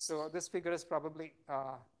 So this figure is probably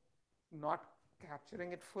not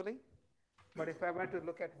capturing it fully. But if I were to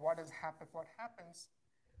look at what happens,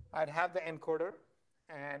 I'd have the encoder.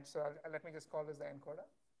 And so let me just call this the encoder,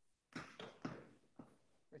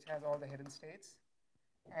 which has all the hidden states.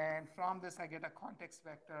 And from this, I get a context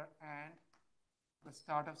vector and the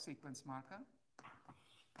start of sequence marker.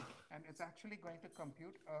 And it's actually going to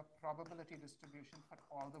compute a probability distribution for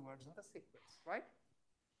all the words in the sequence, right?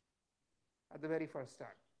 At the very first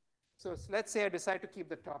time. So let's say I decide to keep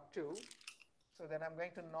the top two. So then I'm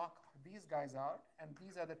going to knock these guys out, and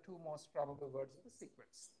these are the two most probable words in the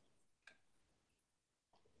sequence.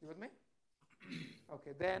 You with me?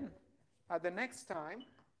 Okay, then at the next time,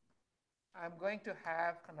 I'm going to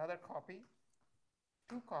have another copy,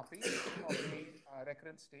 two copies of the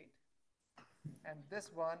recurrent state. And this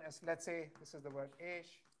one is, let's say, this is the word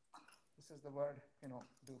ish. This is the word,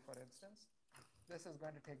 do, for instance. This is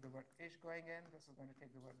going to take the word ish going in. This is going to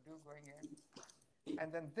take the word do going in.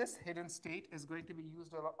 And then this hidden state is going to be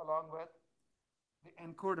used along with the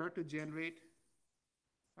encoder to generate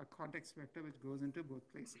a context vector which goes into both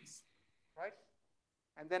places, right?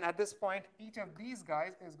 And then at this point, each of these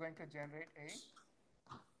guys is going to generate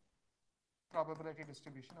a probability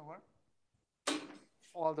distribution over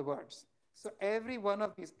all the words. So every one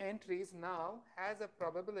of these entries now has a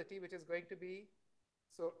probability which is going to be,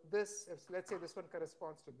 so this, let's say this one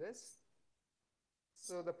corresponds to this.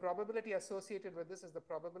 So the probability associated with this is the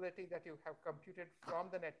probability that you have computed from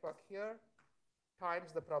the network here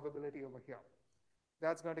times the probability over here.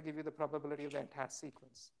 That's going to give you the probability of the entire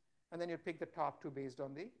sequence. And then you pick the top two based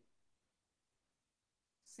on the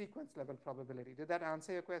sequence level probability. Did that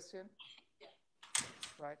answer your question? Yeah.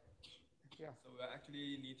 Right? Yeah. So we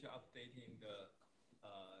actually need to updating the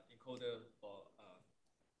encoder for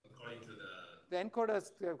according to the encoder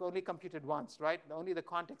is only computed once, right? Only the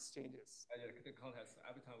context changes. The context.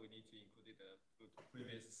 Every time we need to include the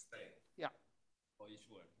previous state. Yeah. For each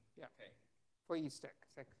word. Yeah. Okay. For each stack,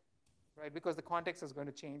 right? Because the context is going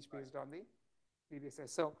to change based on the previous state.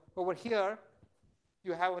 So over here,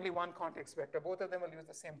 you have only one context vector. Both of them will use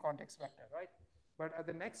the same context vector, right? But at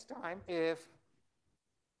the next time, if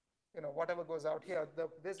whatever goes out here,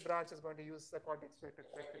 this branch is going to use the context vector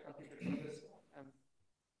computed from this, and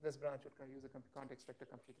this branch would use the context vector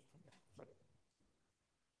computed from there. But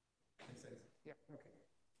Makes sense. yeah, okay.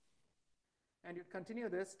 And you continue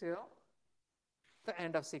this till the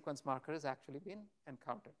end of sequence marker has actually been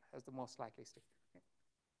encountered as the most likely state. Okay.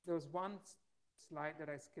 There was one slide that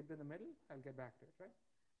I skipped in the middle. I'll get back to it, right?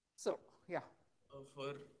 So, yeah.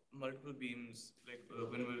 For multiple beams, like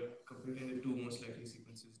when we're computing the two most likely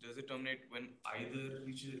sequences, does it terminate when either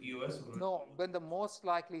reaches EOS? Or no, when the most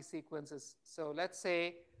likely sequence is, so let's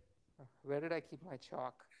say, where did I keep my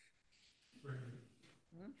chalk?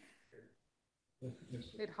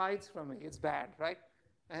 It hides from me. It's bad, right?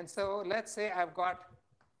 And so let's say I've got,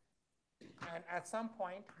 and at some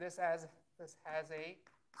point this has a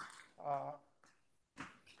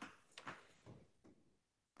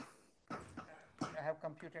I have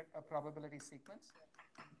computed a probability sequence,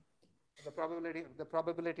 the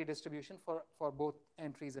probability distribution for both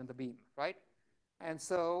entries in the beam, right? And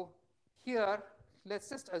so here, let's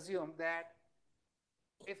just assume that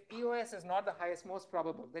if EOS is not the highest most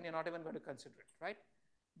probable, then you're not even going to consider it, right?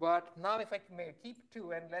 But now if I may keep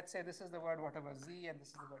two, and let's say this is the word whatever Z, and this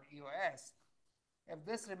is the word EOS, if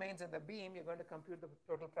this remains in the beam, you're going to compute the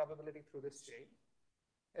total probability through this chain.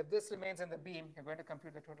 If this remains in the beam, you're going to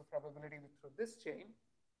compute the total probability through this chain.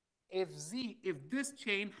 If this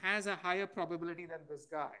chain has a higher probability than this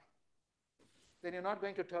guy, then you're not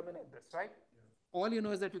going to terminate this, right? Yeah. All you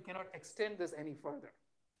know is that you cannot extend this any further.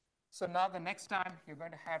 So now the next time, you're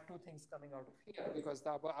going to have two things coming out of here because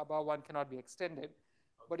the above one cannot be extended.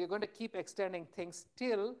 But you're going to keep extending things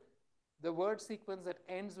till the word sequence that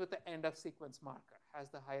ends with the end of sequence marker has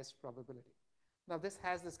the highest probability. Now this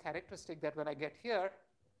has this characteristic that when I get here,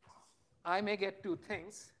 I may get two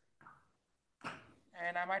things,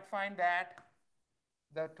 and I might find that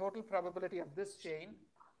the total probability of this chain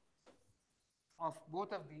of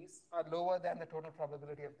both of these are lower than the total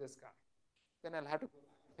probability of this guy. Then I'll have to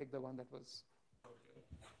pick the one that was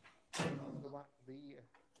the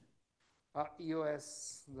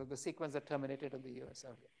EOS, the sequence that terminated on the EOS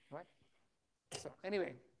earlier, right? So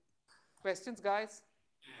anyway, questions, guys?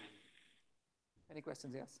 Any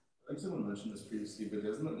questions? Yes. I think someone mentioned this previously, but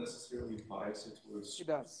doesn't it necessarily bias it towards? It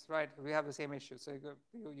does, right? We have the same issue, so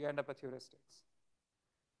you end up with heuristics.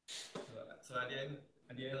 So at the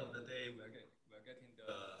end of the day, we're getting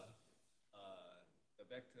the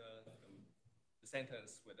vector, the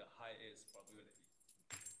sentence with the highest probability.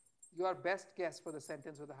 your best guess for the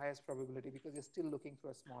sentence with the highest probability because you're still looking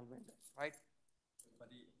through a small window, right? But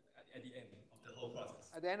at the end of the whole process.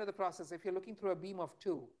 At the end of the process, if you're looking through a beam of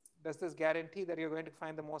 2, does this guarantee that you're going to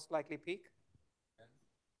find the most likely peak?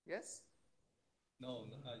 Yeah. Yes? No,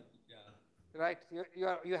 yeah. Right?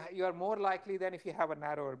 You are more likely than if you have a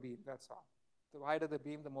narrower beam, that's all. The wider the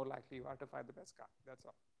beam, the more likely you are to find the best guy, that's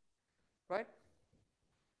all. Right?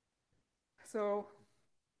 So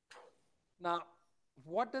now,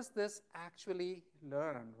 what does this actually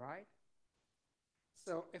learn, right?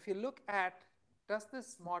 So if you look at, does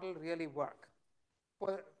this model really work?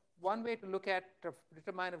 Well, one way to look at, to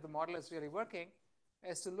determine if the model is really working,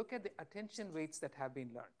 is to look at the attention weights that have been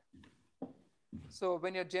learned. So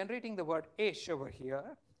when you're generating the word ish over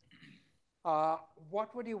here,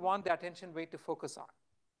 what would you want the attention weight to focus on?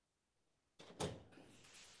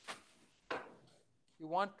 You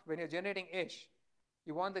want, when you're generating ish,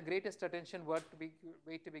 you want the greatest attention weight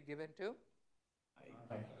to be given to?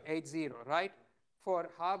 80, right? For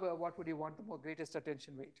harbor, what would you want the greatest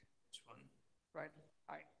attention weight? Which one? Right?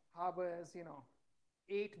 Harbor is,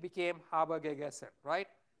 8 became harbor gegessen, right?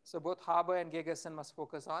 So both harbor and gegessen must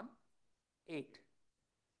focus on 8.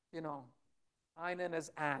 Einen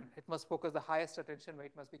is an. It must focus, the highest attention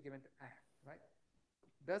weight must be given to an, right?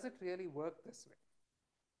 Does it really work this way?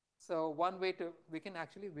 So one way we can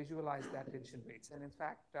actually visualize the attention weights. And in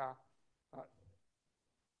fact,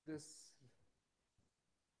 this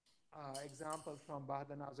example from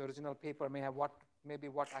Bahadana's original paper may be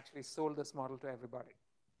what actually sold this model to everybody.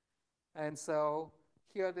 And so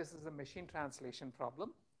here, this is a machine translation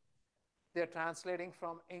problem. They're translating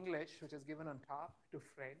from English, which is given on top, to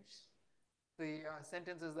French. The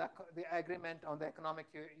sentence is that the agreement on the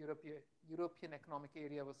European Economic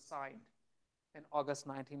Area was signed in August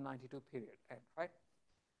 1992 period, right?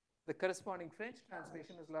 The corresponding French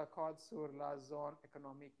translation is l'accord sur la zone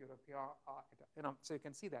économique européenne. So you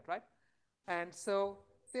can see that, right? And so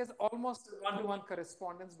there's almost one-to-one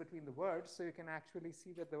correspondence between the words, so you can actually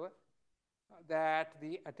see that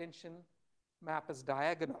the attention map is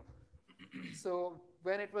diagonal. So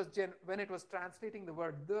when it was translating the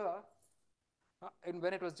word the, and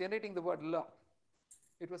when it was generating the word la,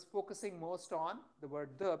 it was focusing most on the word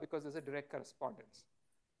the because there's a direct correspondence.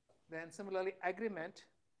 Then similarly, agreement,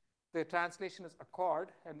 the translation is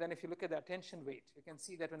accord, and then if you look at the attention weight, you can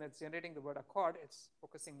see that when it's generating the word accord, it's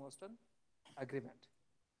focusing most on agreement.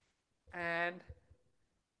 And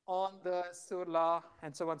on the sur la,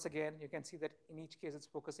 and so once again, you can see that in each case it's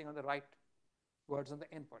focusing on the right words on the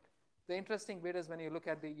input. The interesting bit is when you look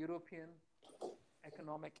at the European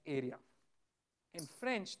Economic Area. In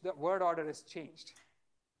French, the word order is changed.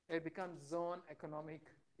 It becomes zone économique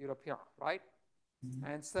européenne, right?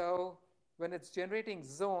 Mm-hmm. And so when it's generating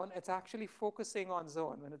zone, it's actually focusing on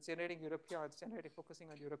zone. When it's generating European, it's focusing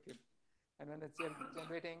on European. And when it's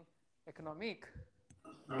generating economique,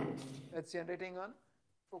 it's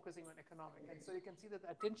focusing on economic. And so you can see that the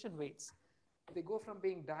attention weights, they go from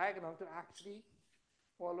being diagonal to actually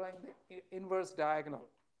following the inverse diagonal,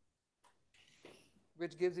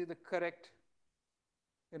 which gives you the correct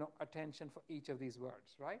attention for each of these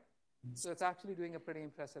words, right? So it's actually doing a pretty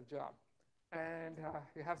impressive job. And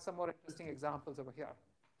we have some more interesting examples over here.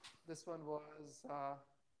 This one was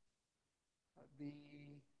the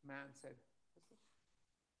man said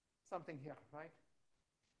something here, right?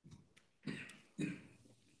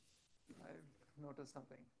 I've noticed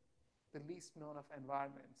something. The least known of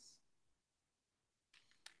environments.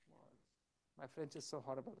 My French is so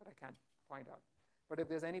horrible that I can't point out. But if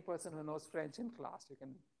there's any person who knows French in class, you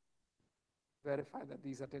can verify that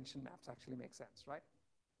these attention maps actually make sense, right?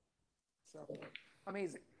 So,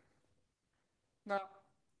 amazing. Now,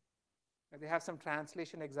 they have some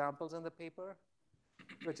translation examples in the paper,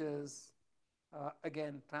 which is,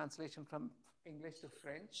 again, translation from English to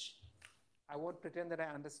French. I won't pretend that I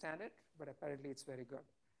understand it, but apparently it's very good.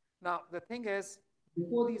 Now, the thing is,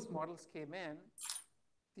 before these models came in,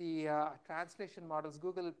 the translation models,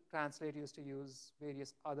 Google Translate used to use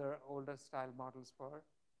various other older style models for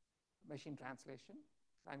machine translation,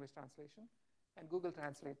 language translation, and Google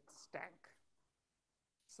Translate stank.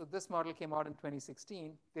 So this model came out in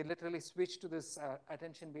 2016. They literally switched to this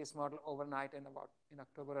attention-based model overnight in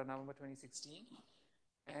October or November 2016.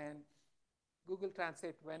 And Google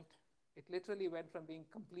Translate literally went from being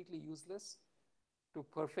completely useless to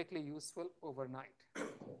perfectly useful overnight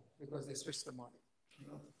because they switched the model.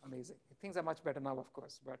 Amazing. Things are much better now, of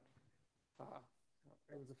course, but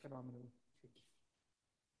it was a phenomenal change.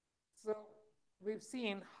 So we've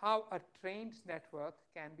seen how a trained network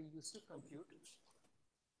can be used to compute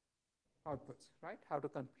outputs, right? How to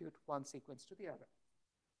compute one sequence to the other.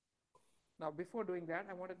 Now, before doing that,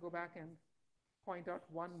 I want to go back and point out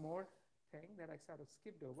one more thing that I sort of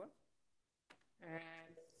skipped over.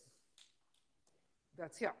 And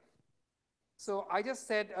that's here. So I just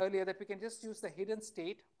said earlier that we can just use the hidden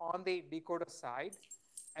state on the decoder side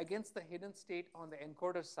against the hidden state on the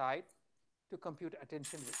encoder side to compute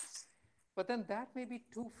attention weights. But then that may be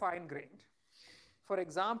too fine-grained. For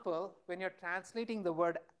example, when you're translating the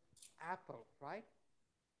word apple, right?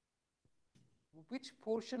 Which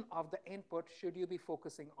portion of the input should you be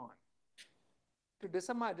focusing on? To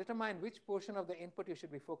determine which portion of the input you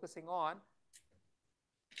should be focusing on,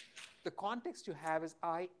 the context you have is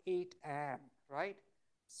I ate an, right?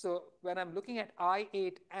 So when I'm looking at I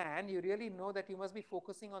ate an, you really know that you must be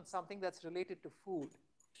focusing on something that's related to food,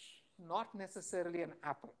 not necessarily an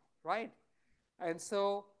apple, right? And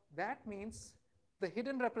so that means the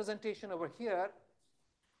hidden representation over here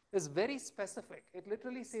is very specific. It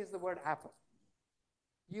literally says the word apple.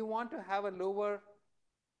 You want to have a lower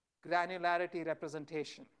granularity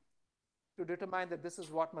representation to determine that this is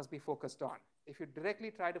what must be focused on. If you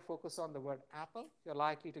directly try to focus on the word apple, you're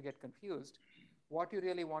likely to get confused. What you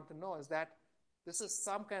really want to know is that this is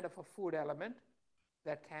some kind of a food element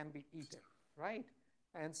that can be eaten, right?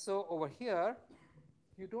 And so over here,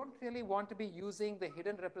 you don't really want to be using the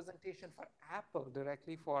hidden representation for apple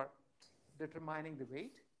directly for determining the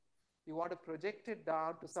weight. You want to project it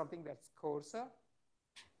down to something that's coarser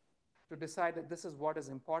to decide that this is what is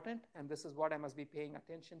important and this is what I must be paying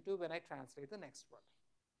attention to when I translate the next word.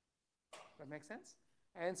 That makes sense?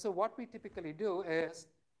 And so what we typically do is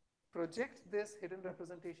project this hidden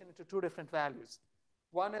representation into two different values.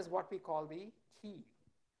 One is what we call the key.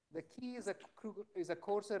 The key is a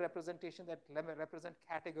coarser representation that represents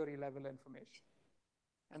category level information.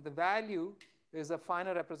 And the value is a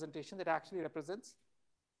finer representation that actually represents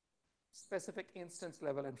specific instance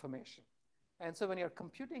level information. And so when you're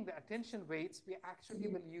computing the attention weights, we actually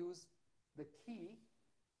will use the key,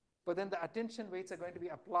 but then the attention weights are going to be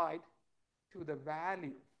applied to the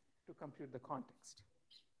value to compute the context.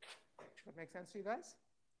 That make sense to you guys?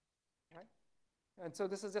 Right? And so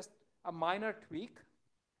this is just a minor tweak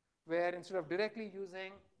where instead of directly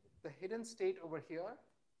using the hidden state over here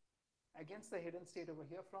against the hidden state over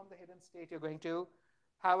here, from the hidden state, you're going to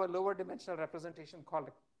have a lower dimensional representation called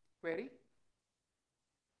a query,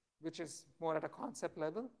 which is more at a concept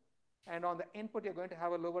level. And on the input, you're going to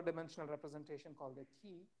have a lower dimensional representation called the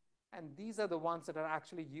key. And these are the ones that are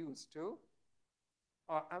actually used to,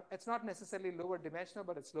 it's not necessarily lower dimensional,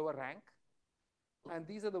 but it's lower rank. And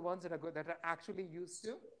these are the ones that are actually used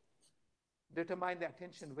to determine the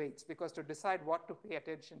attention weights, because to decide what to pay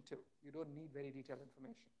attention to, you don't need very detailed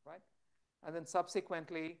information, right? And then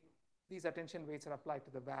subsequently, these attention weights are applied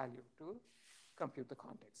to the value to compute the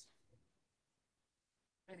context.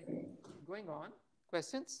 Anyway, going on,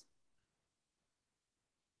 questions?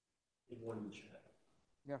 One in the chat.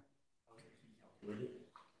 Yeah. Really?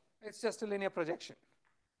 It's just a linear projection.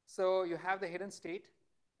 So you have the hidden state,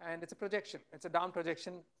 and it's a projection. It's a down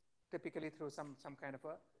projection, typically through some kind of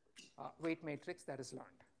a weight matrix that is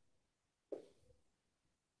learned.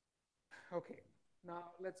 Okay,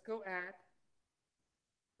 now let's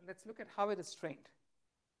look at how it is trained.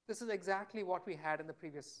 This is exactly what we had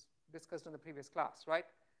discussed in the previous class, right?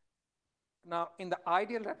 Now, in the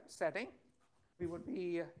ideal setting, we would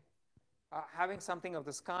be having something of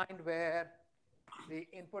this kind where the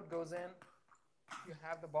input goes in, you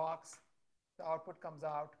have the box, the output comes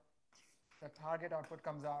out, the target output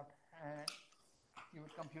comes out, and you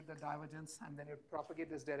would compute the divergence, and then you would propagate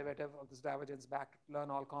this derivative of this divergence back to learn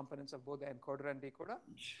all components of both the encoder and decoder.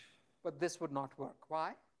 But this would not work.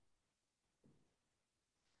 Why?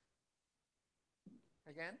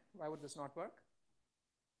 Again, why would this not work?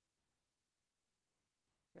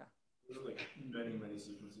 Yeah. There are like many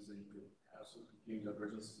sequences that you could have, so computing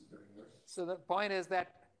divergence is very hard. So the point is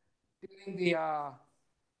that during the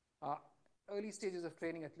early stages of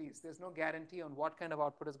training, at least, there's no guarantee on what kind of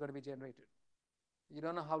output is going to be generated. You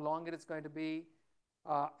don't know how long it is going to be.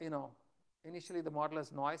 Initially the model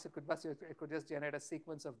is noise. It could just generate a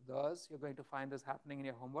sequence of those. You're going to find this happening in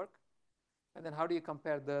your homework. And then how do you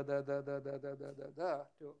compare the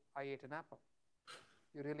to I ate an apple?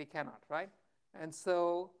 You really cannot, right? And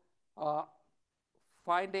so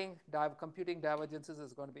computing divergences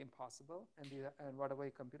is going to be impossible, and whatever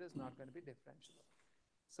you compute is not going to be differentiable.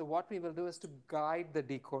 So what we will do is to guide the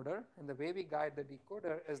decoder, and the way we guide the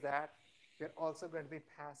decoder is that we're also going to be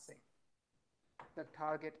passing the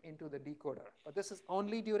target into the decoder. But this is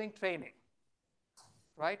only during training,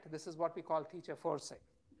 right? This is what we call teacher forcing.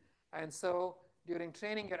 And so during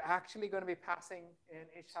training, you're actually going to be passing an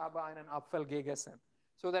Ishaba and an Apfel Gegessen,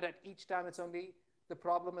 so that at each time it's only the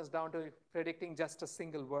problem is down to predicting just a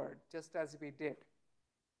single word, just as we did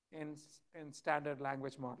in standard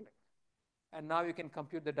language modeling. And now you can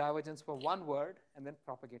compute the divergence for one word and then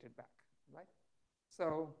propagate it back, right?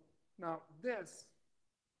 So now this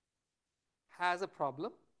has a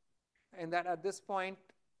problem in that at this point,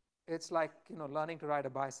 it's like, learning to ride a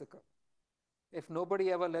bicycle. If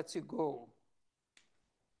nobody ever lets you go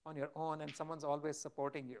on your own and someone's always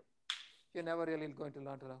supporting you, you're never really going to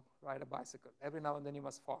learn to ride a bicycle. Every now and then you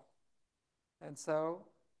must fall. And so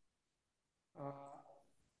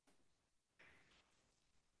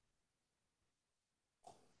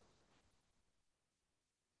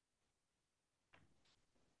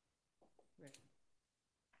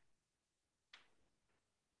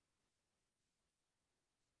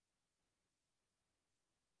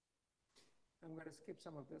I'm going to skip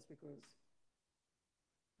some of this because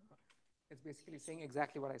it's basically saying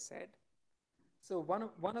exactly what I said. So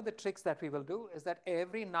one of the tricks that we will do is that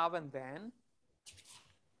every now and then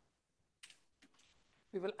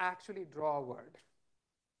we will actually draw a word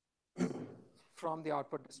from the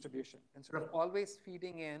output distribution. Instead of always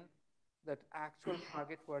feeding in that actual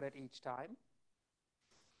target word at each time,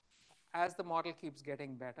 as the model keeps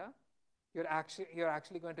getting better, you're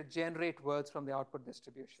actually going to generate words from the output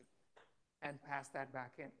distribution and pass that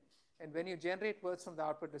back in. And when you generate words from the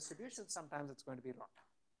output distribution, sometimes it's going to be wrong.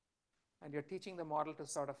 And you're teaching the model to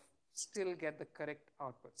sort of still get the correct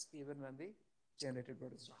outputs, even when the generated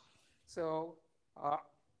word is wrong. So I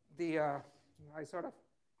sort of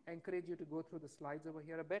encourage you to go through the slides over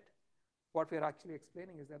here a bit. What we're actually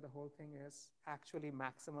explaining is that the whole thing is actually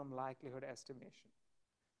maximum likelihood estimation.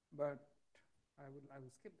 But I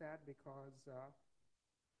will skip that because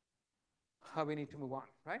we need to move on,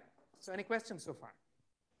 right? So any questions so far?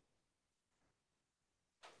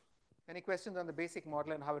 Any questions on the basic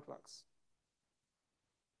model and how it works?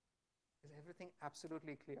 Is everything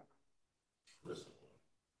absolutely clear? Crystal.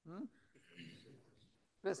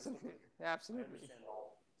 Crystal clear, absolutely.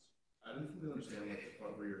 I didn't fully understand like the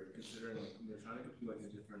part where you're considering like you're trying to compute like the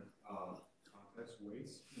different context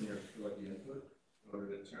weights when you're like the input in order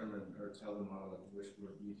to determine or tell the model like which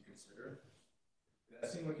word you need to consider.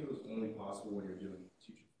 That seemed like it was only possible when you're doing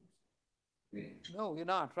teacher forcing. No, you're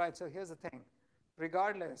not, right? So here's the thing.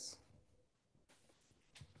 Regardless,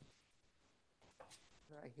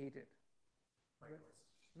 I hate it.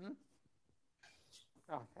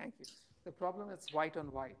 Oh, thank you. The problem is white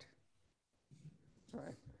on white,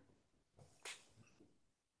 right?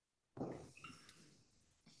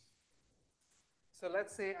 So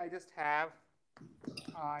let's say I just have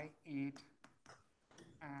I eat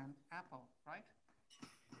an apple, right?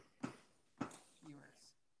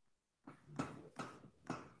 US.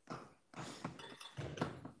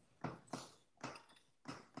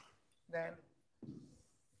 Then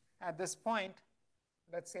at this point,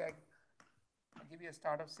 let's say I give you a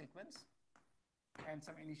startup sequence and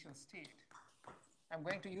some initial state. I'm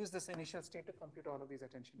going to use this initial state to compute all of these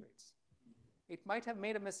attention weights. It might have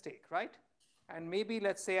made a mistake, right? And maybe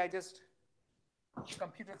let's say I just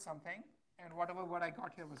computed something and whatever word I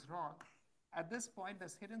got here was wrong. At this point,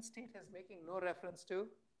 this hidden state is making no reference to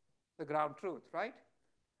the ground truth, right?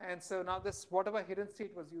 And so now this whatever hidden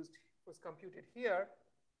state was computed here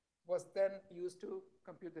was then used to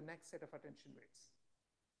compute the next set of attention weights.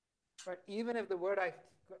 But even if the word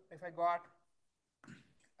if I got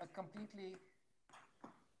a completely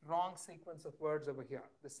wrong sequence of words over here,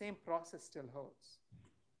 the same process still holds,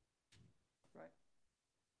 right?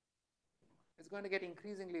 It's going to get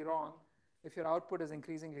increasingly wrong if your output is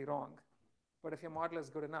increasingly wrong, but if your model is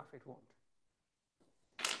good enough, it won't.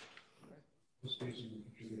 Right?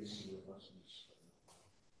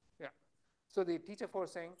 Yeah. So the teacher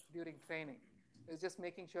forcing during training is just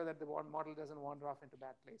making sure that the model doesn't wander off into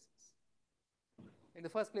bad places. In the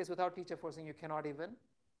first place, without teacher forcing, you cannot even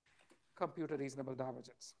compute a reasonable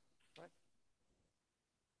divergence. Right?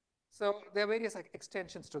 So there are various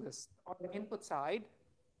extensions to this. On the input side,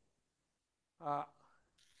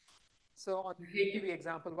 so on the KTV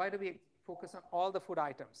example, why do we focus on all the food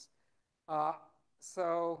items? The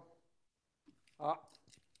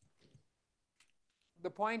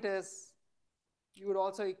point is, you would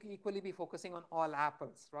also equally be focusing on all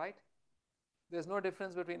apples, right? There's no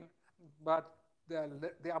difference between, but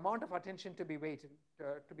the amount of attention to be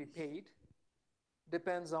paid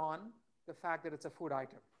depends on the fact that it's a food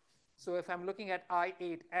item. So if I'm looking at I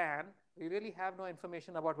ate an, we really have no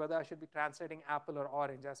information about whether I should be translating apple or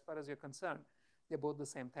orange. As far as you're concerned, they're both the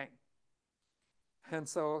same thing. And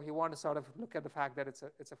so you want to sort of look at the fact that it's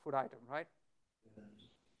a food item, right?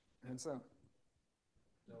 And so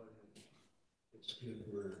it's good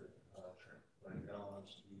for like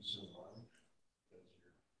LLMs to be so large because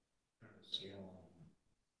scale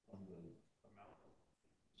on the amount.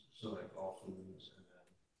 So like all foods and then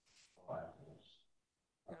all apples.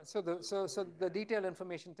 Yeah, so the detailed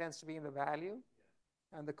information tends to be in the value,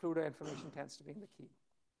 and the cruder information tends to be in the key.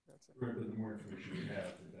 That's it. Right, but the more information you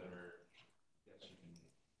have, the better guess you can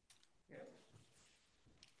make. Yeah.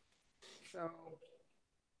 So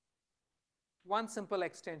one simple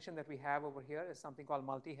extension that we have over here is something called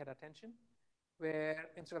multi-head attention, where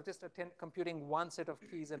instead of just computing one set of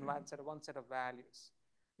keys and one set of values,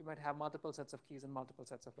 you might have multiple sets of keys and multiple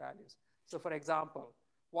sets of values. So for example,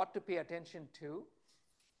 what to pay attention to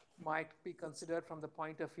might be considered from the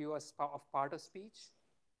point of view of part of speech.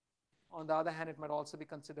 On the other hand, it might also be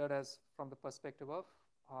considered as from the perspective of,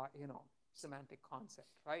 semantic concept,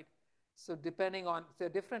 right? So depending on, there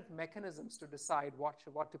are different mechanisms to decide what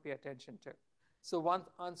to pay attention to. So one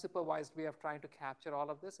unsupervised way of trying to capture all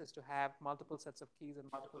of this is to have multiple sets of keys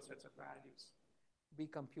and multiple sets of values be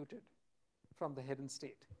computed from the hidden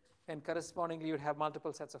state. And correspondingly, you'd have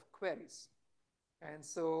multiple sets of queries. And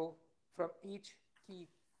so from each key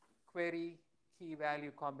query key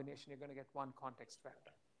value combination, you're going to get one context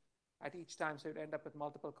vector at each time. So you'd end up with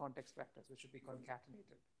multiple context vectors, which would be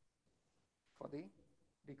concatenated for the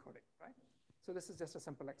decoding, right? So this is just a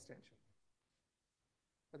simple extension.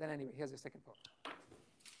 But then anyway, here's the second part.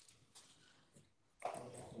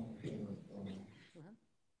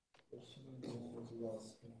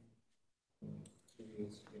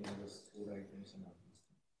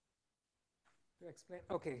 To explain,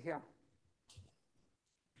 okay, yeah.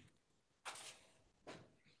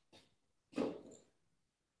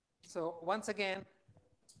 So once again,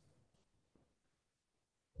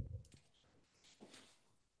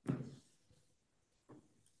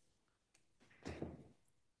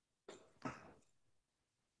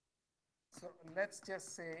 so let's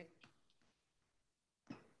just say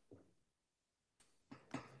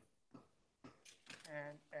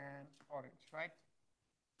and orange, right?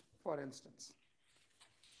 For instance.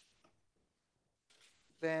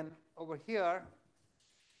 Then over here,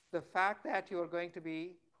 the fact that you are going to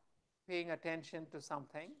be paying attention to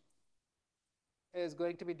something is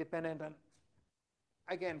going to be dependent on,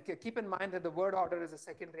 again, keep in mind that the word order is a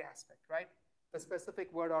secondary aspect, right? The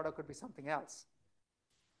specific word order could be something else.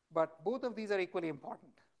 But both of these are equally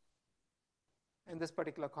important in this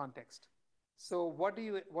particular context. So what do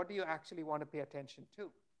you actually want to pay attention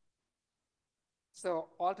to? So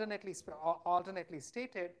alternately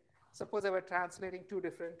stated, suppose I were translating two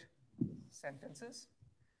different sentences.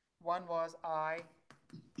 One was I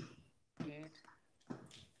ate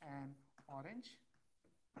an orange,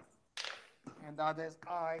 and the other is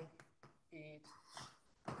I ate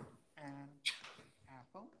an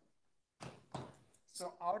apple.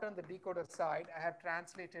 So out on the decoder side, I have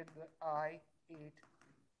translated the I ate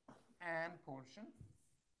an portion.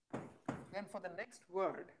 Then for the next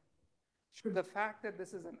word, should the fact that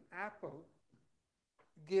this is an apple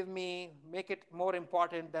make it more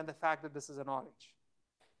important than the fact that this is an orange?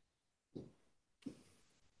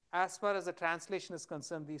 As far as the translation is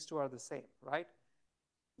concerned, these two are the same, right?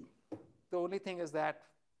 The only thing is that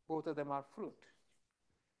both of them are fruit.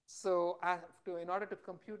 So in order to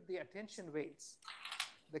compute the attention weights,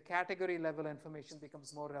 the category level information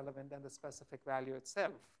becomes more relevant than the specific value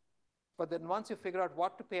itself. But then once you figure out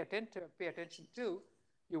what to pay attention to,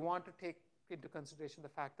 you want to take into consideration the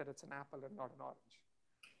fact that it's an apple and not an orange.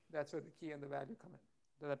 That's where the key and the value come in.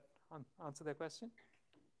 Does that answer the question?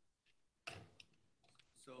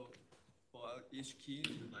 So for each key,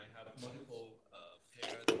 you might have multiple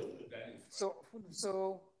paired values.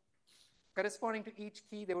 So corresponding to each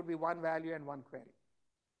key, there would be one value and one query.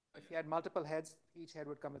 If you had multiple heads, each head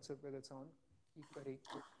would come with its own key query,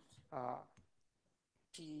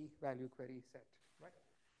 key value query set, right?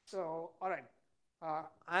 So, all right,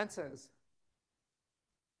 answers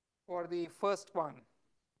for the first one.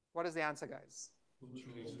 What is the answer, guys?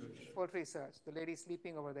 Full tree search. The lady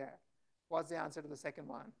sleeping over there. What's the answer to the second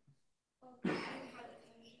one?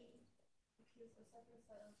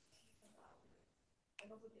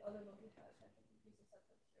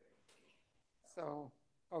 So,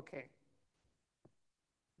 okay.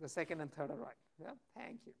 The second and third are right. Yeah,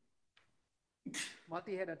 thank you.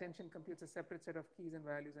 Multi-head attention computes a separate set of keys and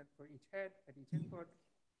values for each head at each input,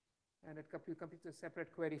 and it computes a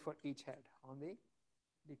separate query for each head on the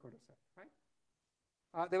decoder set,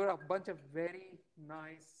 right? There were a bunch of very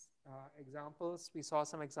nice examples. We saw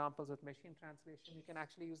some examples with machine translation. You can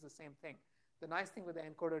actually use the same thing. The nice thing with the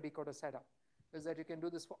encoder-decoder setup is that you can do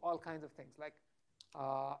this for all kinds of things, like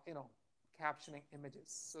captioning images.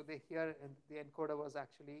 So the encoder was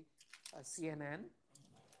actually a CNN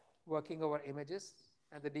working over images,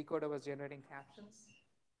 and the decoder was generating captions.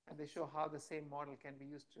 and they show how the same model can be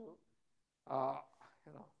used to, uh,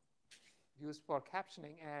 you know, used for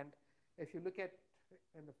captioning. And if you look at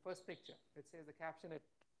in the first picture, it says the caption it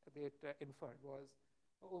inferred was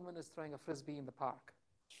a woman is throwing a frisbee in the park.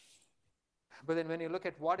 But then when you look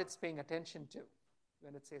at what it's paying attention to,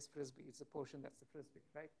 when it says frisbee, it's the portion that's the frisbee,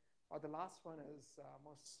 right? Or the last one is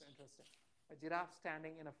most interesting. A giraffe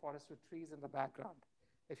standing in a forest with trees in the background.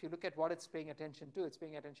 If you look at what it's paying attention to, it's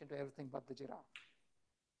paying attention to everything but the giraffe.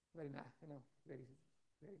 Very nice, very,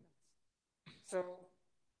 very nice. So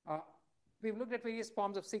we've looked at various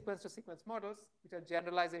forms of sequence-to-sequence models, which are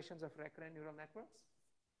generalizations of recurrent neural networks.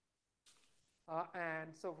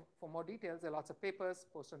 And so for more details, there are lots of papers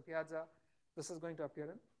posted on Piazza. This is going to appear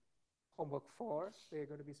in homework 4. They're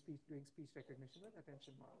going to be doing speech recognition with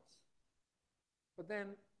attention models. But then,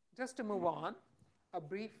 just to move on, a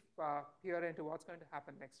brief peer into what's going to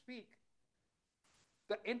happen next week.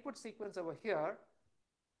 The input sequence over here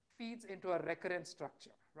feeds into a recurrent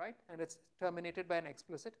structure, right? And it's terminated by an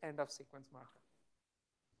explicit end of sequence marker.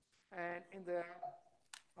 And in the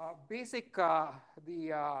basic, what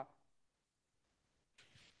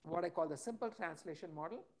I call the simple translation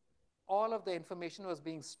model, all of the information was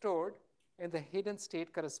being stored in the hidden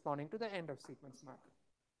state corresponding to the end of sequence marker.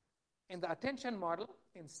 In the attention model,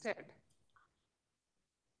 instead,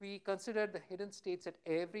 we considered the hidden states at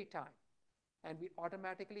every time, and we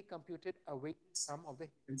automatically computed a weighted sum of the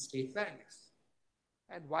hidden state values.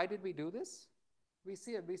 And why did we do this? We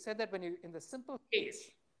said that when in the simple case,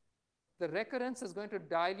 the recurrence is going to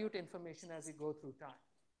dilute information as you go through time.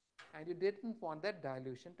 And you didn't want that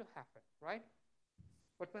dilution to happen, right?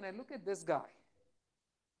 But when I look at this guy,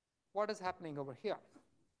 what is happening over here?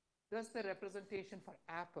 Does the representation for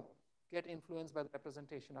apple get influenced by the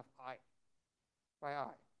representation of I, by I?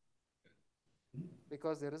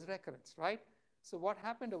 Because there is recurrence, right? So what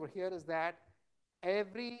happened over here is that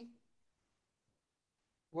every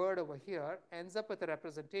word over here ends up with a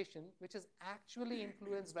representation which is actually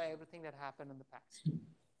influenced by everything that happened in the past,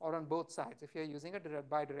 or on both sides if you're using a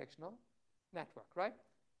bidirectional network, right?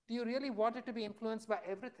 Do you really want it to be influenced by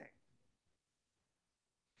everything?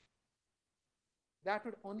 That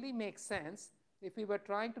would only make sense if we were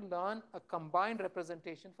trying to learn a combined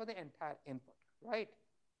representation for the entire input, right?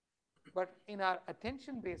 But in our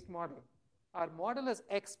attention-based model, our model is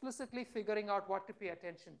explicitly figuring out what to pay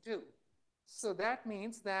attention to. So that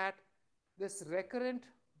means that this recurrent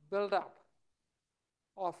buildup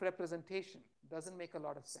of representation doesn't make a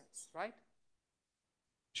lot of sense, right?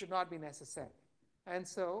 Should not be necessary. And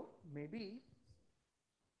so maybe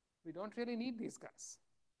we don't really need these guys.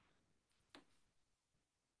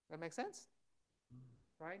 That make sense?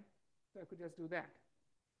 Right? So I could just do that.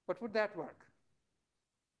 But would that work?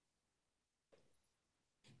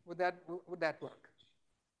 Would that work?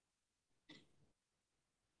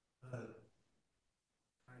 Kind of,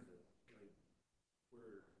 like, where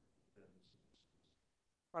then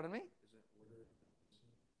Pardon me? is that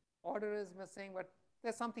order? Order is missing, but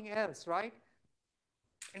there's something else, right?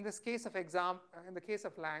 In this case of in the case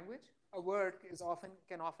of language, a word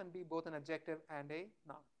can often be both an adjective and a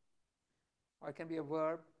noun. Or it can be a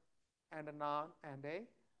verb and a noun and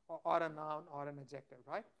or a noun or an adjective,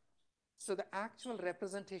 right? So the actual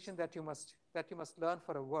representation that you must learn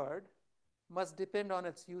for a word must depend on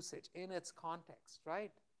its usage in its context,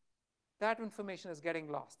 right? That information is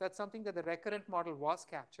getting lost. That's something that the recurrent model was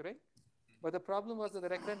capturing, but the problem was that the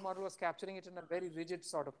recurrent model was capturing it in a very rigid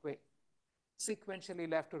sort of way, sequentially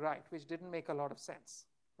left to right, which didn't make a lot of sense,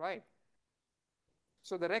 right?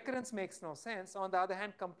 So the recurrence makes no sense. On the other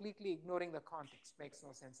hand, completely ignoring the context makes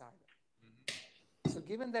no sense either. So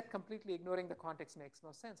given that completely ignoring the context makes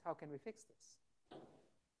no sense, how can we fix this?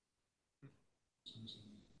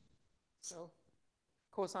 So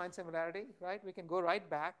cosine similarity, right? We can go right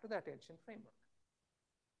back to the attention framework.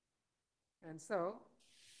 And so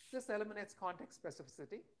this eliminates context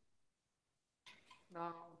specificity.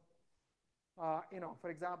 Now, for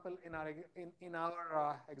example, in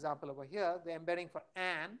our example over here, the embedding for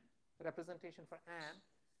an, the representation for an,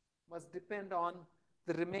 must depend on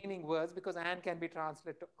the remaining words, because an can be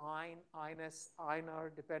translated to ein, eines,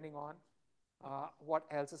 einer, depending on what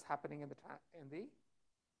else is happening in the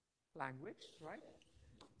language, right?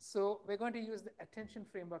 So we're going to use the attention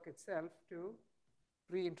framework itself to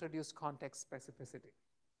reintroduce context specificity.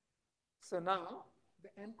 So now the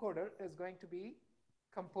encoder is going to be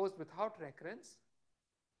composed without recurrence,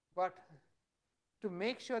 but to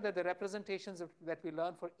make sure that the representations that we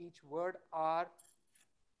learn for each word are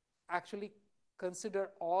actually consider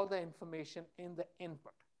all the information in the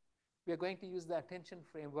input, we are going to use the attention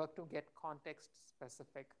framework to get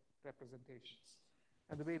context-specific representations.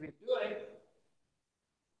 And the way we do it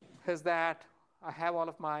is that I have all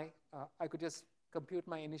of my, I could just compute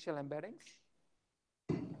my initial embeddings,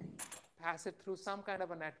 pass it through some kind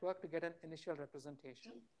of a network to get an initial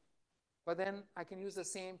representation. But then I can use the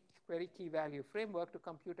same query key value framework to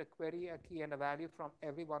compute a query, a key, and a value from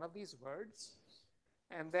every one of these words.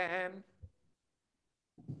 And then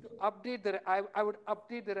to update I would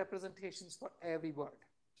update the representations for every word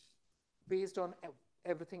based on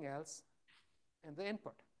everything else in the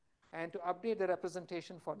input. And to update the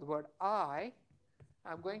representation for the word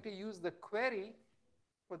I'm going to use the query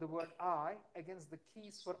for the word I against the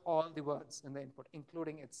keys for all the words in the input,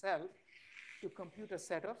 including itself, to compute a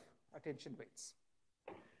set of attention weights.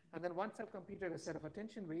 And then once I've computed a set of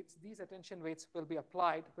attention weights, these attention weights will be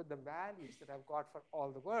applied with the values that I've got for all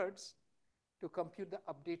the words to compute the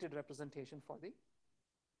updated representation for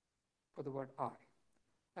the word I.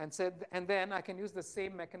 And then I can use the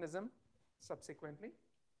same mechanism subsequently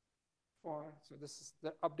so this is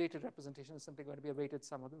the updated representation is simply going to be a weighted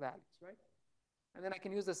sum of the values, right? And then I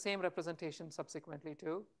can use the same representation subsequently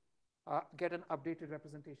to get an updated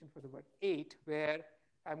representation for the word 8, where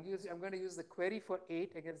I'm going to use the query for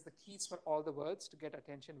 8 against the keys for all the words to get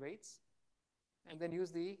attention weights, and then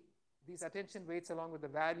use these attention weights along with the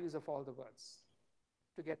values of all the words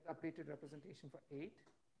to get updated representation for 8,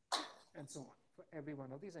 and so on for every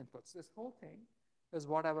one of these inputs. This whole thing is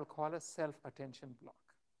what I will call a self-attention block.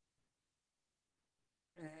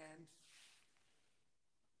 And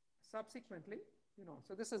subsequently,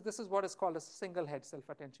 so this is what is called a single head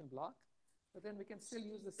self-attention block. But then we can still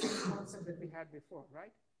use the same concept that we had before,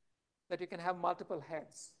 right? That you can have multiple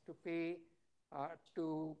heads to pay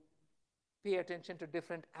attention to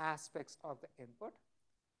different aspects of the input.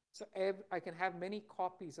 So I can have many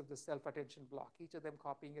copies of the self-attention block, each of them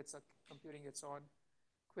computing its own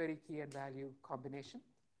query key and value combination.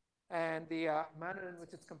 And the manner in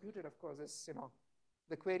which it's computed, of course, is,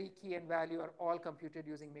 the query key and value are all computed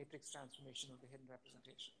using matrix transformation of the hidden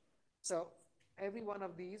representation. So every one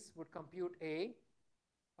of these would compute an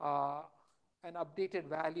updated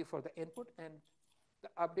value for the input, and the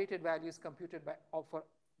updated values computed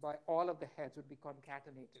by all of the heads would be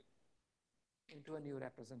concatenated into a new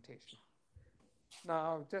representation.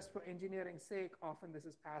 Now, just for engineering's sake, often this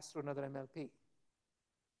is passed through another MLP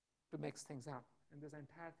to mix things up. And this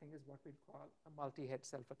entire thing is what we call a multi-head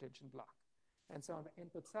self-attention block. And so on the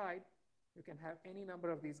input side, you can have any number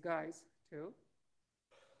of these guys to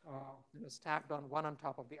stacked on one on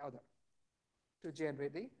top of the other to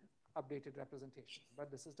generate the updated representation. But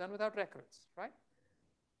this is done without records, right?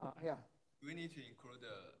 Yeah. We need to include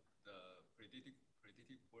the predictive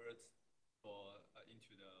words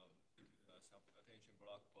into the self-attention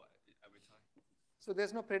block for every time. So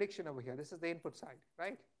there's no prediction over here. This is the input side,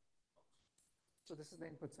 right? So this is the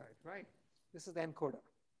input side, right? This is the encoder.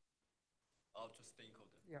 Oh, just the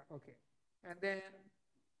encoder. Yeah, okay. And then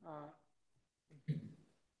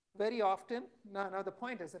very often, now the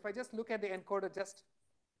point is, if I just look at the encoder just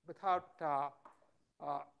without,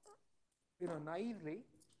 naively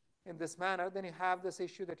in this manner, then you have this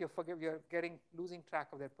issue that you're losing track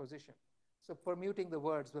of their position. So permuting the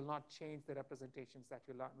words will not change the representations that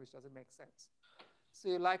you learn, which doesn't make sense. So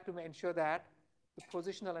you like to ensure that the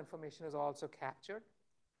positional information is also captured.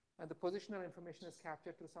 And the positional information is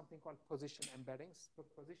captured through something called position embeddings. So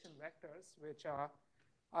position vectors, which are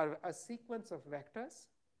a sequence of vectors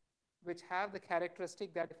which have the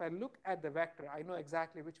characteristic that if I look at the vector, I know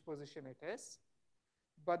exactly which position it is.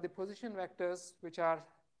 But the position vectors, which are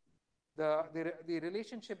the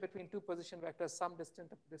relationship between two position vectors, some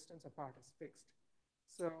distance apart, is fixed.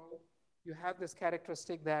 So you have this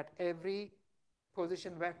characteristic that every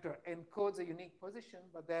position vector encodes a unique position,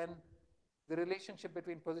 but then the relationship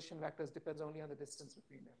between position vectors depends only on the distance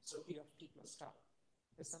between them. So E of t plus tau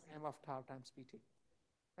is some m of tau times pt.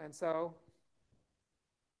 And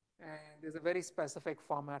there's a very specific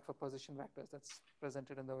format for position vectors that's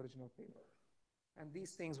presented in the original paper. And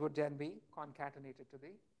these things would then be concatenated to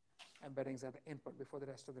the embeddings at the input before the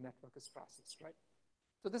rest of the network is processed, right?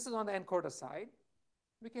 So this is on the encoder side.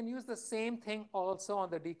 We can use the same thing also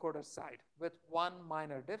on the decoder side with one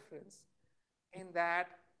minor difference in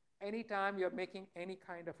that anytime you're making any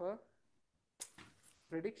kind of a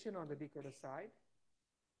prediction on the decoder side,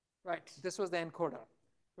 right, this was the encoder.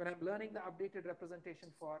 When I'm learning the updated representation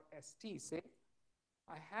for ST, say,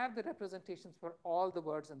 I have the representations for all the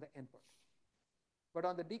words in the input. But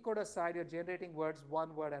on the decoder side, you're generating words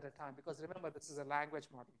one word at a time, because remember, this is a language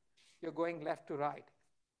model. You're going left to right.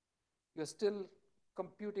 You're still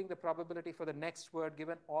computing the probability for the next word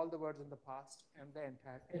given all the words in the past and the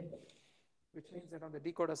entire input, which means that on the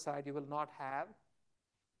decoder side, you will not have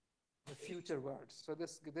the future words. So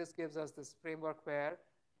this gives us this framework where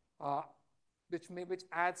uh, which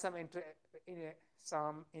adds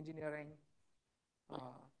some engineering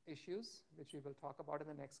issues, which we will talk about in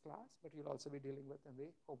the next class, but you'll also be dealing with in the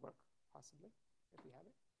homework, possibly, if we have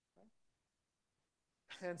it.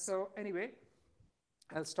 Right? And so, anyway,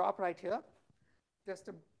 I'll stop right here. Just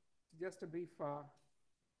a brief.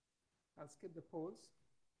 I'll skip the polls,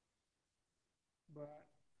 but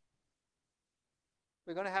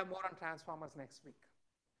we're going to have more on transformers next week.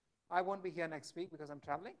 I won't be here next week because I'm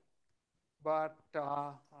traveling, but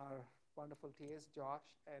our wonderful TAs, Josh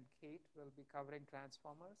and Kate, will be covering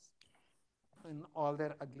transformers in all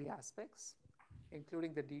their ugly aspects,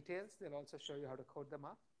 including the details. They'll also show you how to code them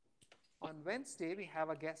up. On Wednesday, we have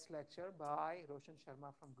a guest lecture by Roshan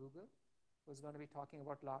Sharma from Google, who's going to be talking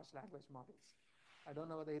about large language models. I don't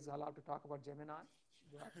know whether he's allowed to talk about Gemini,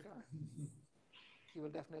 but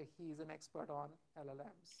he's an expert on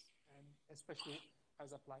LLMs, and especially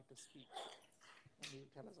as applied to speech, and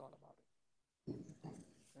he'll tell us all about it.